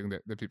frustrating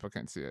that people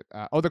can't see it.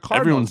 The Cardinals.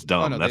 Everyone's Oh,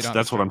 dumb. no, they don't.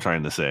 That's what I'm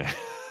trying to say.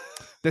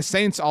 The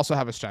Saints also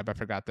have a stripe. I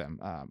forgot them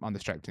on the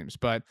stripe teams.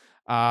 But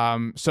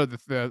so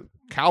the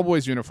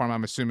Cowboys uniform,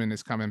 I'm assuming,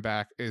 is coming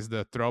back, is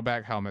the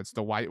throwback helmets,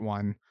 the white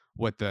one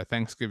with the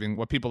Thanksgiving,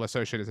 what people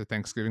associate as the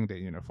Thanksgiving Day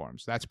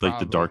uniforms. That's probably,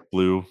 Like the dark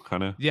blue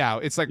kind of. Yeah,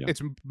 it's like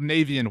it's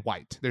navy and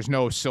white. There's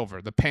no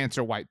silver. The pants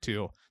are white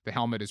too. The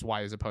helmet is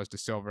white as opposed to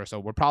silver. So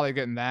we're probably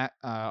getting that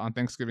on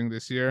Thanksgiving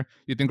this year.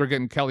 You think we're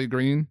getting Kelly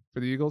green for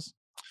the Eagles?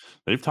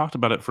 They've talked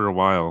about it for a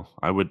while.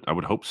 I would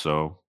hope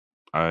so.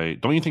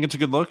 Don't you think it's a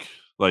good look,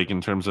 like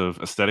in terms of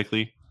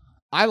aesthetically?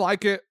 I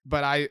like it,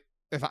 but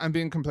if I'm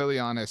being completely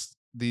honest,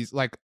 these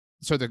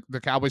so the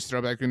Cowboys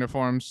throwback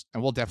uniforms,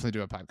 and we'll definitely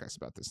do a podcast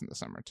about this in the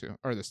summer too,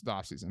 or the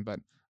off season. But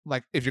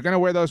like, if you're gonna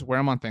wear those, wear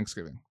them on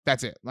Thanksgiving.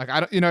 That's it. Like, I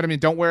don't, you know what I mean?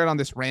 Don't wear it on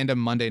this random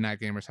Monday night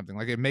game or something.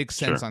 Like, it makes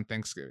sense on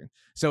Thanksgiving.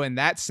 So in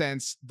that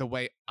sense, the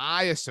way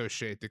I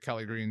associate the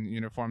Kelly green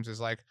uniforms is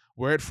like,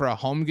 wear it for a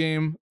home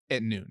game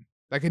at noon.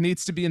 Like, it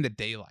needs to be in the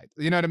daylight.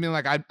 You know what I mean?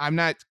 Like, I'm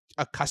not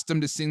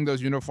accustomed to seeing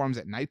those uniforms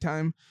at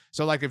nighttime.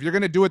 So like, if you're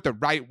going to do it the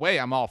right way,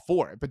 I'm all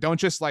for it, but don't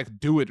just like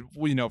do it,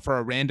 for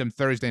a random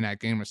Thursday night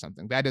game or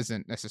something. That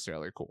isn't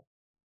necessarily cool.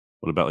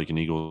 What about like an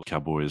Eagles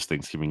Cowboys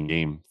Thanksgiving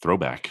game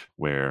throwback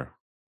where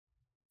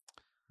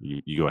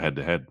you go head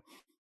to head?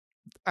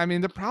 I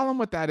mean, the problem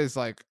with that is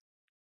like,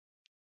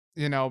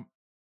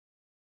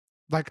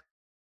 like,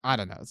 I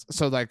don't know.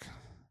 So like,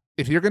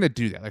 if you're gonna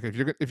do that, like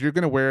if you're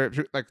gonna wear,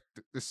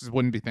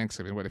 wouldn't be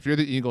Thanksgiving, but if you're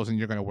the Eagles and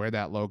you're gonna wear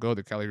that logo,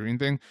 the Kelly green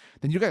thing,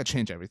 then you got to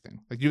change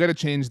everything. Like, you got to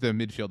change the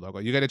midfield logo.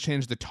 You got to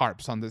change the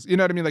tarps on this. You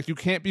know what I mean? Like, you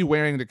can't be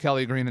wearing the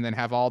Kelly green and then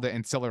have all the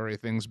ancillary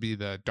things be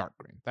the dark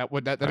green. That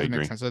doesn't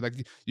make sense. So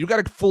like, you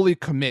got to fully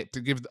commit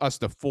to give us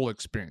the full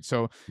experience.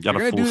 So You got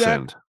you're a gonna full do that.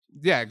 send.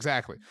 Yeah,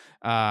 exactly.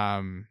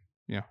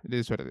 It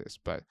is what it is.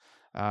 But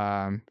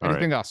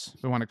anything else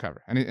we want to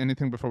cover?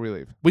 Anything before we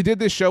leave? We did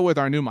this show with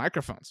our new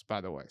microphones, by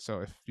the way.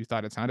 So if you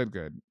thought it sounded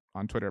good,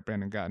 on Twitter at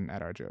Brandon Gowton,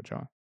 at RJ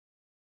Ochoa.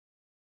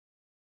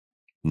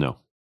 No.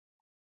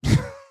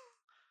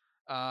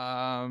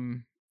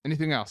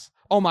 Anything else?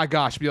 Oh my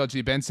gosh,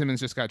 BLG, Ben Simmons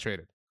just got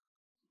traded.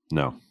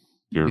 No.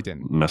 You're He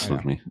didn't. messing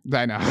with me.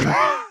 I know.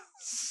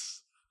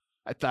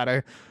 I thought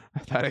I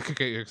could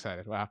get you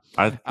excited. Wow.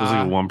 It was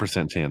like a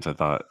 1% chance. I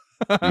thought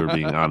you were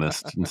being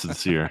honest and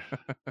sincere.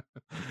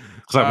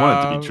 Because I want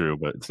it to be true,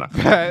 but it's not.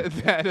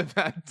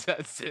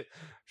 That's it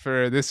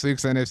for this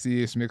week's NFC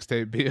East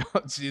Mixtape.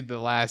 BLG, the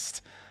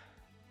last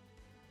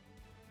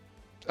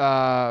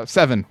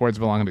 7 words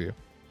belong to you.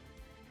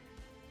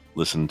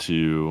 Listen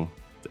to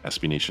the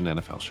SB Nation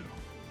NFL show.